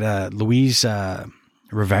 I got Luis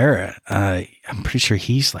Rivera, I'm pretty sure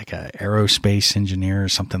he's like a aerospace engineer or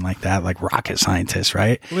something like that, like rocket scientist,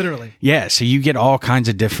 right? Literally. Yeah. So you get all kinds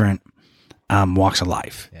of different walks of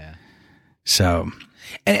life. Yeah. So,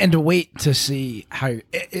 and to wait to see how.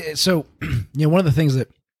 So, one of the things that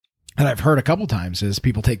I've heard a couple times is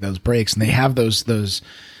people take those breaks and they have those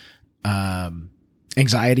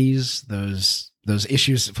anxieties, those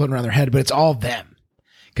issues floating around their head, but it's all them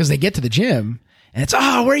because they get to the gym and it's,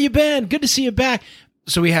 where you been? Good to see you back.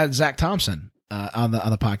 So we had Zach Thompson on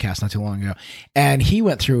the podcast not too long ago, and he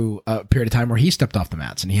went through a period of time where he stepped off the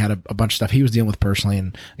mats, and he had a bunch of stuff he was dealing with personally.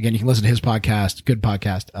 And again, you can listen to his podcast, good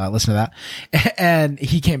podcast. Listen to that. And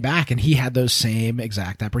he came back, and he had those same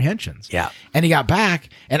exact apprehensions. Yeah. And he got back,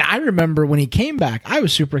 and I remember when he came back, I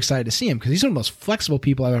was super excited to see him because he's one of the most flexible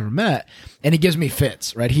people I've ever met, and he gives me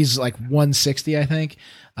fits. Right? He's like 160, I think,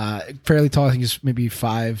 fairly tall. I think he's maybe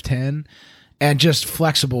 5'10", and just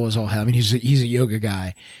flexible as all hell. I mean, he's a yoga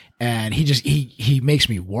guy. And he makes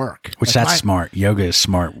me work. Which like that's smart. Yoga is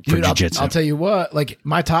smart for dude, jiu-jitsu. I'll tell you what, like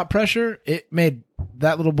my top pressure, it made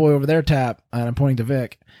that little boy over there tap, and I'm pointing to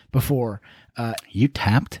Vic before. You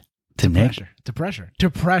tapped to Nick? To pressure.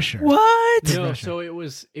 What? No, so it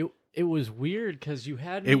was weird because you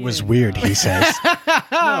had me It was in, weird, he says.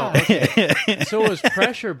 No, okay. So it was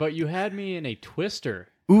pressure, but you had me in a twister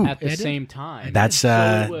at the same time. That's So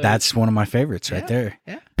it was- that's one of my favorites right there.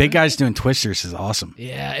 Yeah. Big guys doing twisters is awesome.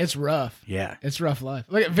 Yeah, it's rough. Yeah. It's rough life.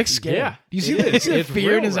 Look at Vic's scared. Yeah. Do you see the It's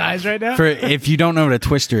fear in real his rough. eyes right now? For if you don't know what a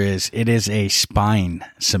twister is, it is a spine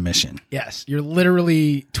submission. Yes, you're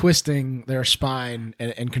literally twisting their spine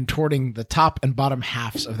and contorting the top and bottom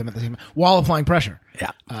halves of them at the same time while applying pressure.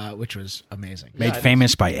 Yeah. Which was amazing. Made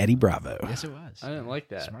famous by Eddie Bravo. Yes, it was. I didn't like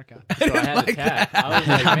that. Smart guy. So I had to tap. I was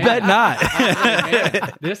like, I man, bet not. I was like,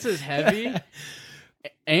 man, this is heavy,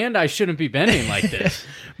 and I shouldn't be bending like this.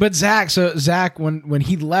 But Zach, when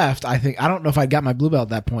he left, I don't know if I'd got my blue belt at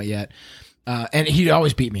that point yet. And he'd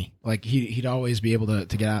always beat me. Like he'd always be able to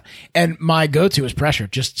get out. And my go-to is pressure,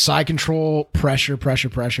 just side control, pressure,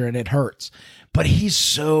 and it hurts. But he's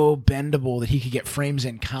so bendable that he could get frames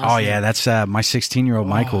in constantly. Oh yeah, that's my 16-year-old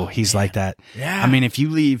Michael. He's like that. Yeah. I mean, if you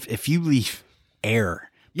leave air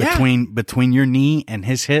Yeah. between your knee and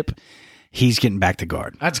his hip, he's getting back to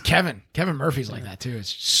guard. That's Kevin. Kevin Murphy's like that too. It's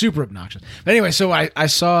super obnoxious. But anyway, so I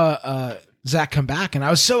saw Zach come back, and I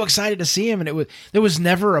was so excited to see him. And there was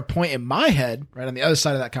never a point in my head, right on the other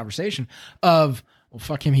side of that conversation, of well,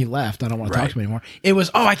 fuck him, he left. I don't want to talk to him anymore. It was,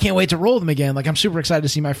 I can't wait to roll them again. Like I'm super excited to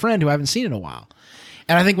see my friend who I haven't seen in a while.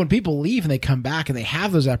 And I think when people leave and they come back and they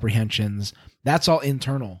have those apprehensions, that's all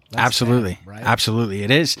internal. That's Absolutely. them, right? Absolutely.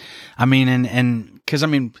 It is. I mean, and because, I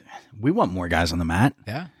mean, we want more guys on the mat.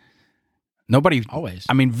 Yeah. Nobody. Always.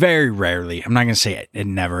 I mean, very rarely. I'm not going to say it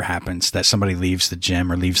never happens that somebody leaves the gym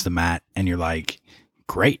or leaves the mat and you're like,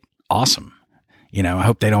 great, awesome. You know, I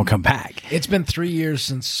hope they don't come back. It's been 3 years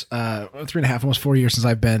since, 3.5, almost 4 years since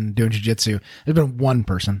I've been doing jiu-jitsu. There's been one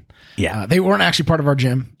person. Yeah. They weren't actually part of our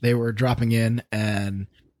gym. They were dropping in, and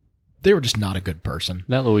they were just not a good person.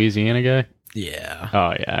 That Louisiana guy. Yeah.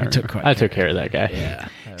 Oh yeah, I took care of that guy. Yeah.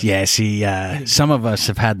 Yeah. See, some of us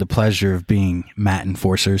have had the pleasure of being mat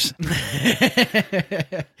enforcers.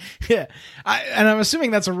 Yeah. And I'm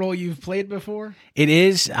assuming that's a role you've played before? It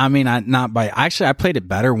is. I mean, I played it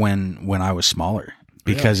better when I was smaller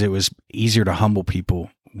because it was easier to humble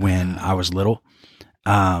people when I was little.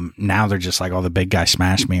 Now they're just like, oh, the big guy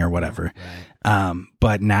smashed me or whatever. Right.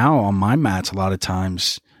 But now on my mats, a lot of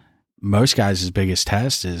times, most guys' biggest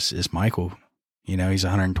test is Michael. You know, he's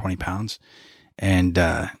 120 pounds. And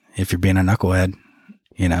if you're being a knucklehead,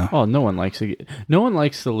 you know. Oh, no one likes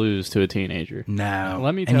to lose to a teenager. No.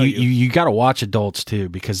 Let me tell and you. you got to watch adults too,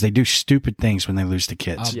 because they do stupid things when they lose to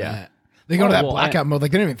kids. Yeah. They go to that blackout mode.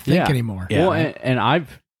 Like they don't even think anymore. Yeah. Well, and I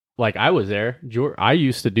was there. I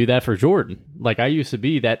used to do that for Jordan. Like I used to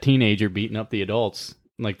be that teenager beating up the adults,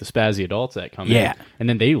 like the spazzy adults that come in. And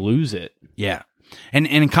then they lose it. Yeah. And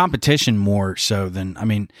in competition more so than, I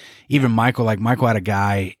mean, even Michael had a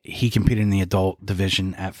guy, he competed in the adult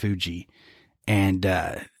division at Fuji, and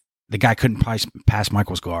the guy couldn't pass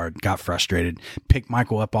Michael's guard, got frustrated, picked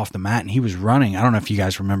Michael up off the mat, and he was running. I don't know if you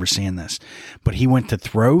guys remember seeing this, but he went to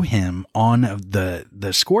throw him on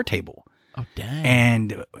the score table. Oh, dang.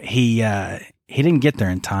 And he didn't get there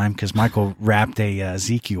in time because Michael wrapped a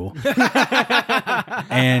Ezekiel,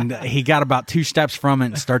 and he got about 2 steps from it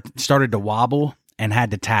and started to wobble and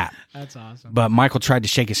had to tap. That's awesome. But Michael tried to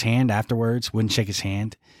shake his hand afterwards, wouldn't shake his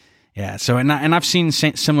hand. Yeah. So and I've seen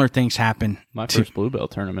similar things happen. My first blue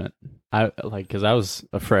belt tournament, because I was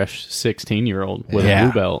a fresh 16-year-old with a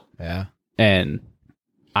blue belt. Yeah. And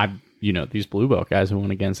these blue belt guys who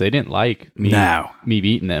went against, they didn't like me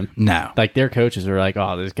beating them. No. Like their coaches were like,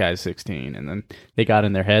 oh, this guy's 16. And then they got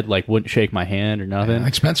in their head, like wouldn't shake my hand or nothing.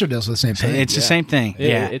 Like Spencer deals with the same thing. It's the same thing.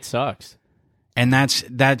 Yeah. It sucks. And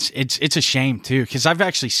it's a shame too, because I've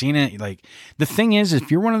actually seen it. Like the thing is, if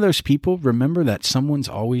you're one of those people, remember that someone's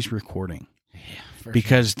always recording.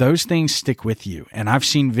 Because those things stick with you. And I've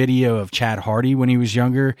seen video of Chad Hardy when he was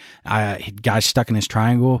younger. Guy stuck in his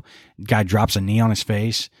triangle. Guy drops a knee on his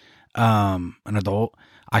face. An adult.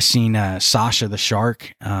 I seen Sasha the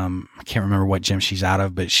Shark. I can't remember what gym she's out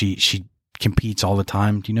of, but she competes all the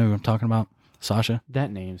time. Do you know who I'm talking about? Sasha?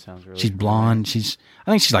 That name sounds really. She's blonde.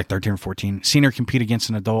 I think she's like 13 or 14. Seen her compete against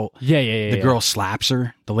an adult. Yeah. The girl slaps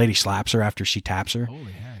her. The lady slaps her after she taps her.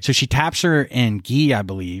 Holy heck. So she taps her in gi, I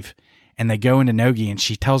believe, and they go into no gi, and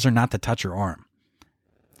she tells her not to touch her arm.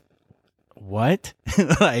 What?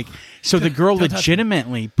 Like, so the girl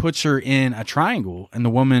legitimately puts her in a triangle, and the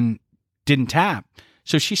woman didn't tap,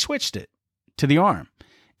 so she switched it to the arm,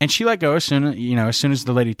 and she let go as soon as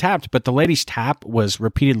the lady tapped. But the lady's tap was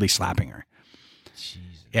repeatedly slapping her.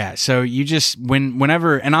 Yeah, so you just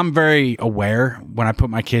whenever, and I'm very aware when I put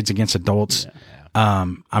my kids against adults,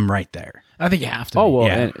 I'm right there. I think you have to. Oh well,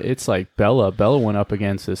 Yeah. and it's like Bella. Bella went up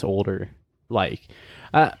against this older, like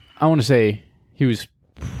I want to say he was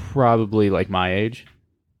probably like my age.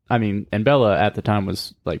 I mean, and Bella at the time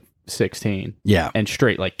was like 16. Yeah, And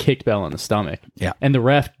straight like kicked Bella in the stomach. Yeah. And the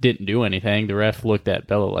ref didn't do anything. The ref looked at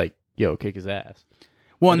Bella like, "Yo, kick his ass."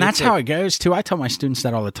 well, and But that's it's how it goes too. I tell my students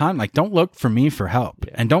that all the time. Like, don't look for me for help,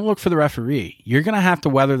 and don't look for the referee. You're gonna have to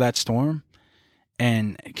weather that storm,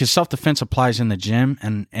 and because self-defense applies in the gym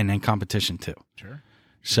and in competition too. Sure.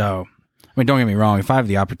 So, I mean, don't get me wrong. If I have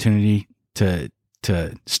the opportunity to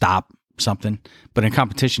stop something, but in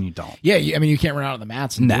competition, you don't. Yeah, I mean, you can't run out on the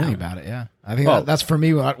mats and No. do anything about it. Yeah, I think Oh. that's for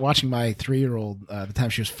me. Watching my 3-year-old the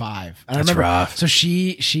time she was 5. And That's I remember, rough. So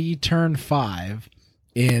she turned 5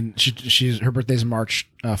 in she's her birthday's March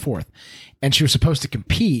 4th, and she was supposed to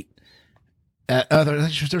compete.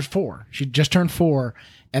 There's 4. She just turned 4,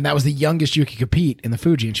 and that was the youngest you could compete in the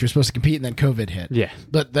Fuji, and she was supposed to compete, and then COVID hit. Yeah.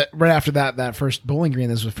 But right after that first Bowling Green,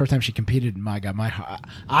 this was the first time she competed. And my God,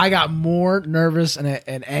 I got more nervous and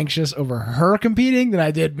anxious over her competing than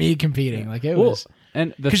I did me competing. Like it was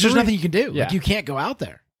And because there's nothing you can do. Yeah. Like you can't go out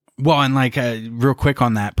there. Well, and like real quick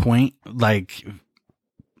on that point, like,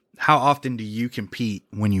 how often do you compete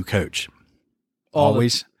when you coach?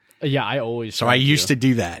 Always. Yeah, I always. So I used to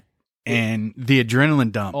do that, and the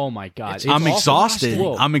adrenaline dump. Oh my god, It's I'm awful exhausted.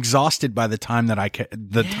 Whoa. I'm exhausted by the time that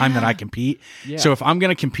time that I compete. Yeah. So if I'm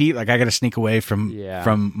gonna compete, like I got to sneak away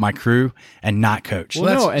from my crew and not coach. Well,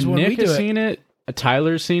 that's- no, and so when we Nick do has it- seen it.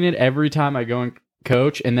 Tyler's seen it. Every time I go and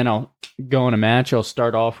coach, and then I'll go in a match. I'll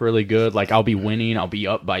start off really good. Like I'll be winning. I'll be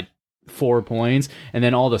up by 4 points, and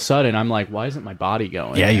then all of a sudden I'm like, why isn't my body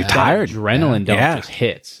going? Yeah, you're That tired. Adrenaline dump Yeah. just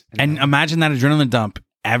hits. And imagine that adrenaline dump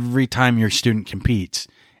every time your student competes,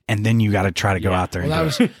 and then you got to try to go out there. Well,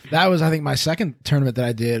 and do it. that was I think my second tournament that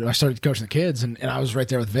I did. I started coaching the kids, and I was right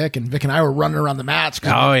there with Vic, and Vic and I were running around the mats.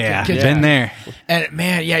 'Cause Oh the yeah, kids- been there. And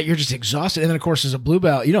man, yeah, you're just exhausted. And then of course, as a blue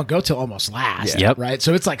belt, you don't go till almost last. Yeah. Yep. Right.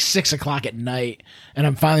 So it's like 6:00 at night, and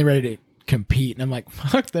I'm finally ready to compete, and I'm like,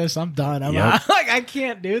 fuck this, I'm done. I'm Yep. like, I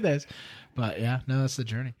can't do this. But yeah, no, that's the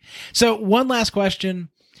journey. So one last question.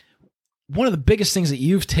 One of the biggest things that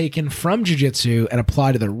you've taken from jiu-jitsu and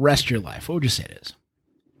applied to the rest of your life, what would you say it is?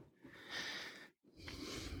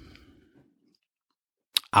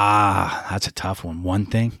 That's a tough one. One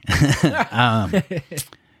thing.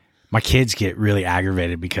 My kids get really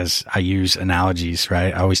aggravated because I use analogies,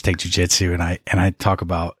 right? I always take jujitsu and I talk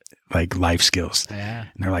about like life skills. Yeah.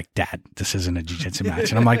 And they're like, "Dad, this isn't a jujitsu match."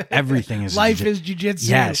 And I'm like, everything is Life jiu- is jiu-jitsu.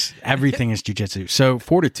 Yes, everything is jujitsu. So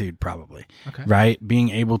fortitude, probably, Okay. right?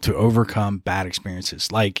 Being able to overcome bad experiences.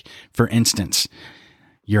 Like, for instance,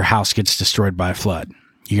 your house gets destroyed by a flood.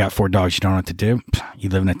 You got 4 dogs. You don't know what to do. You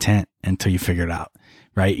live in a tent until you figure it out,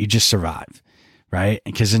 right? You just survive, right?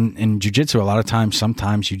 Because in jiu-jitsu, a lot of times,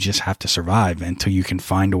 sometimes you just have to survive until you can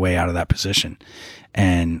find a way out of that position.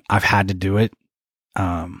 And I've had to do it.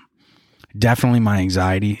 Definitely my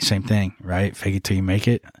anxiety, same thing, right? Fake it till you make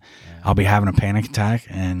it. I'll be having a panic attack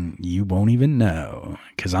and you won't even know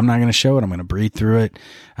because I'm not going to show it. I'm going to breathe through it.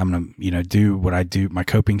 I'm going to, do what I do, my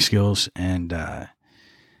coping skills. And,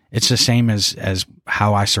 it's the same as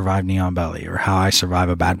how I survive Neon Belly or how I survive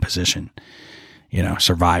a bad position,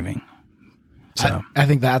 surviving. So I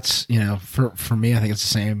think that's, for me, I think it's the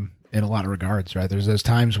same in a lot of regards, right? There's those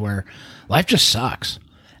times where life just sucks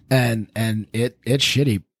and it's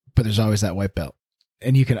shitty, but there's always that white belt.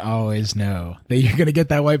 And you can always know that you're going to get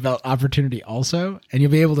that white belt opportunity also, and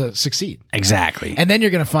you'll be able to succeed. exactly. And then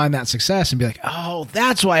you're going to find that success and be like, oh,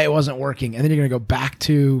 that's why it wasn't working. And then you're going to go back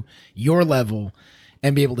to your level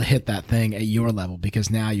and be able to hit that thing at your level because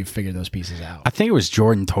now you've figured those pieces out. I think it was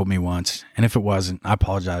Jordan told me once, and if it wasn't, I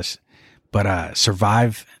apologize, but,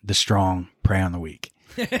 survive the strong, prey on the weak.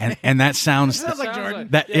 And that sounds like Jordan.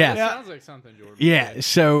 Yeah. sounds like something Jordan. Yeah,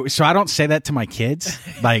 so I don't say that to my kids,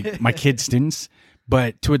 like my kids' students,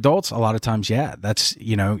 but to adults, a lot of times, yeah, that's,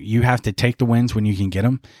 you have to take the wins when you can get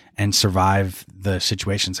them and survive the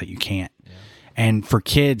situations that you can't. And for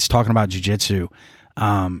kids talking about jujitsu,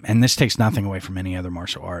 and this takes nothing away from any other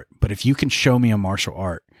martial art, but if you can show me a martial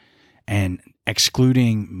art and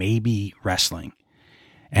excluding maybe wrestling,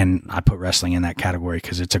 and I put wrestling in that category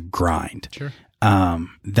because it's a grind, Sure.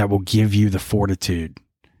 that will give you the fortitude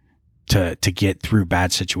to get through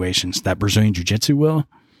bad situations that Brazilian jiu-jitsu will,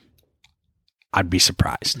 I'd be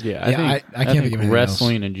surprised. Yeah, I can't think of anything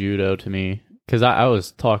wrestling and judo to me, because I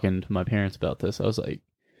was talking to my parents about this. I was like,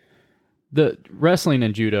 the wrestling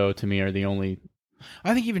and judo to me are the only.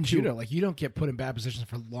 I think even judo, like you don't get put in bad positions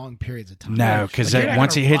for long periods of time. No, because Like, you're not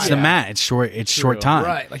once gonna it hits the ride- mat, it's short time.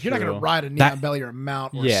 Right, like you're not going to True. ride a knee That- on belly or a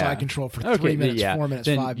mount or Yeah. side control for 3 minutes, 4 minutes,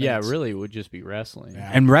 then, 5 minutes. Yeah, really, it would just be wrestling.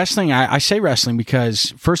 Yeah. And wrestling, I say wrestling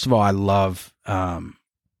because first of all, I love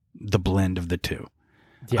the blend of the two.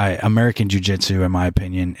 Yeah. American jiu-jitsu, in my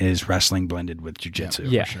opinion, is wrestling blended with jiu-jitsu.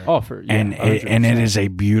 Yeah, sure. offer. Yeah, and it 100%. is a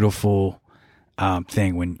beautiful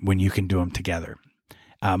thing when you can do them together.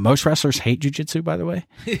 Most wrestlers hate jiu-jitsu, by the way.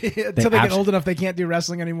 Until they get old enough, they can't do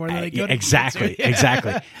wrestling anymore. Then they go to Exactly, jiu-jitsu.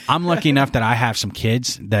 exactly. I'm lucky enough that I have some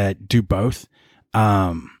kids that do both,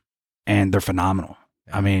 and they're phenomenal.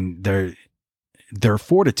 I mean, their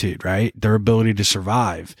fortitude, right? Their ability to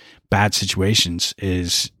survive bad situations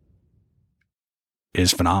is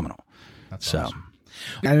phenomenal. That's So. awesome.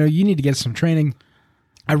 I know you need to get some training.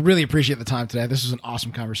 I really appreciate the time today. This was an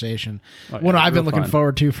awesome conversation. Oh, yeah, One I've been real looking fun.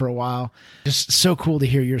 forward to for a while. Just so cool to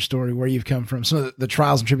hear your story, where you've come from, some of the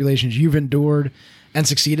trials and tribulations you've endured and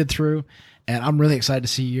succeeded through. And I'm really excited to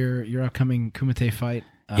see your upcoming Kumite fight.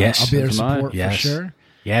 Yes. I'll be there to So am I. support Yes. for sure.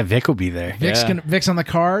 Yeah, Vic will be there. Vic's on the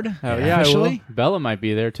card. Hell yeah, I will. officially. Bella might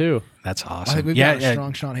be there too. That's awesome. I think we've yeah, got a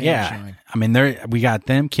strong Sean Hayden yeah. showing. I mean, we got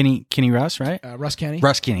them, Kenny Russ, right? Russ Kenny.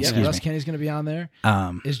 Russ Kenny, Yeah, excuse Russ me. Kenny's going to be on there.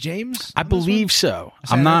 Is James? I on this one? believe so.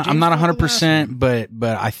 I I'm know not James fought the 100%,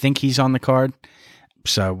 but I think he's on the card.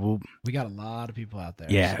 So We got a lot of people out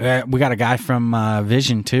there. we got a guy from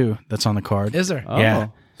Vision too that's on the card. Is there? Oh, Yeah.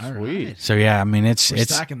 All sweet. right. So yeah, I mean We're it's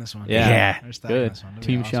stacking this one. Yeah. We're stacking Good. this one. It'll be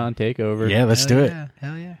Team awesome. Sean takeover. yeah. Let's do it. Yeah,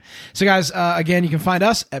 hell yeah. So, guys, again, you can find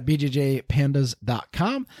us at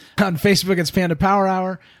bjjpandas.com. On Facebook, it's Panda Power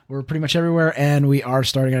Hour. We're pretty much everywhere, and we are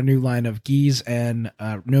starting a new line of gis and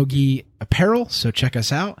no-gi apparel, so check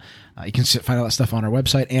us out. You can find all that stuff on our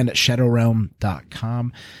website and at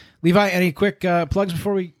shadowrealm.com. Levi, any quick plugs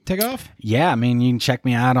before we take off? Yeah, I mean, you can check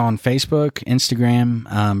me out on Facebook,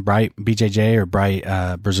 Instagram, Bright BJJ or Bright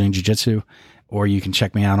Brazilian Jiu-Jitsu, or you can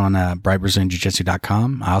check me out on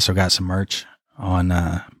brightbrazilianjiu-jitsu.com. I also got some merch on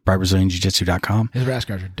brightbrazilianjiu-jitsu.com. His rash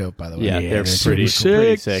guards are dope, by the way. Yeah, Yeah, they're they're pretty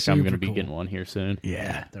super sick. sick. I'm Super going to be cool. getting one here soon.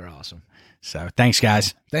 Yeah. They're awesome. So thanks,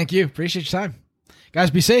 guys. Thank you. Appreciate your time.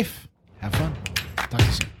 Guys, be safe. Have fun. Talk to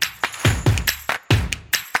you soon.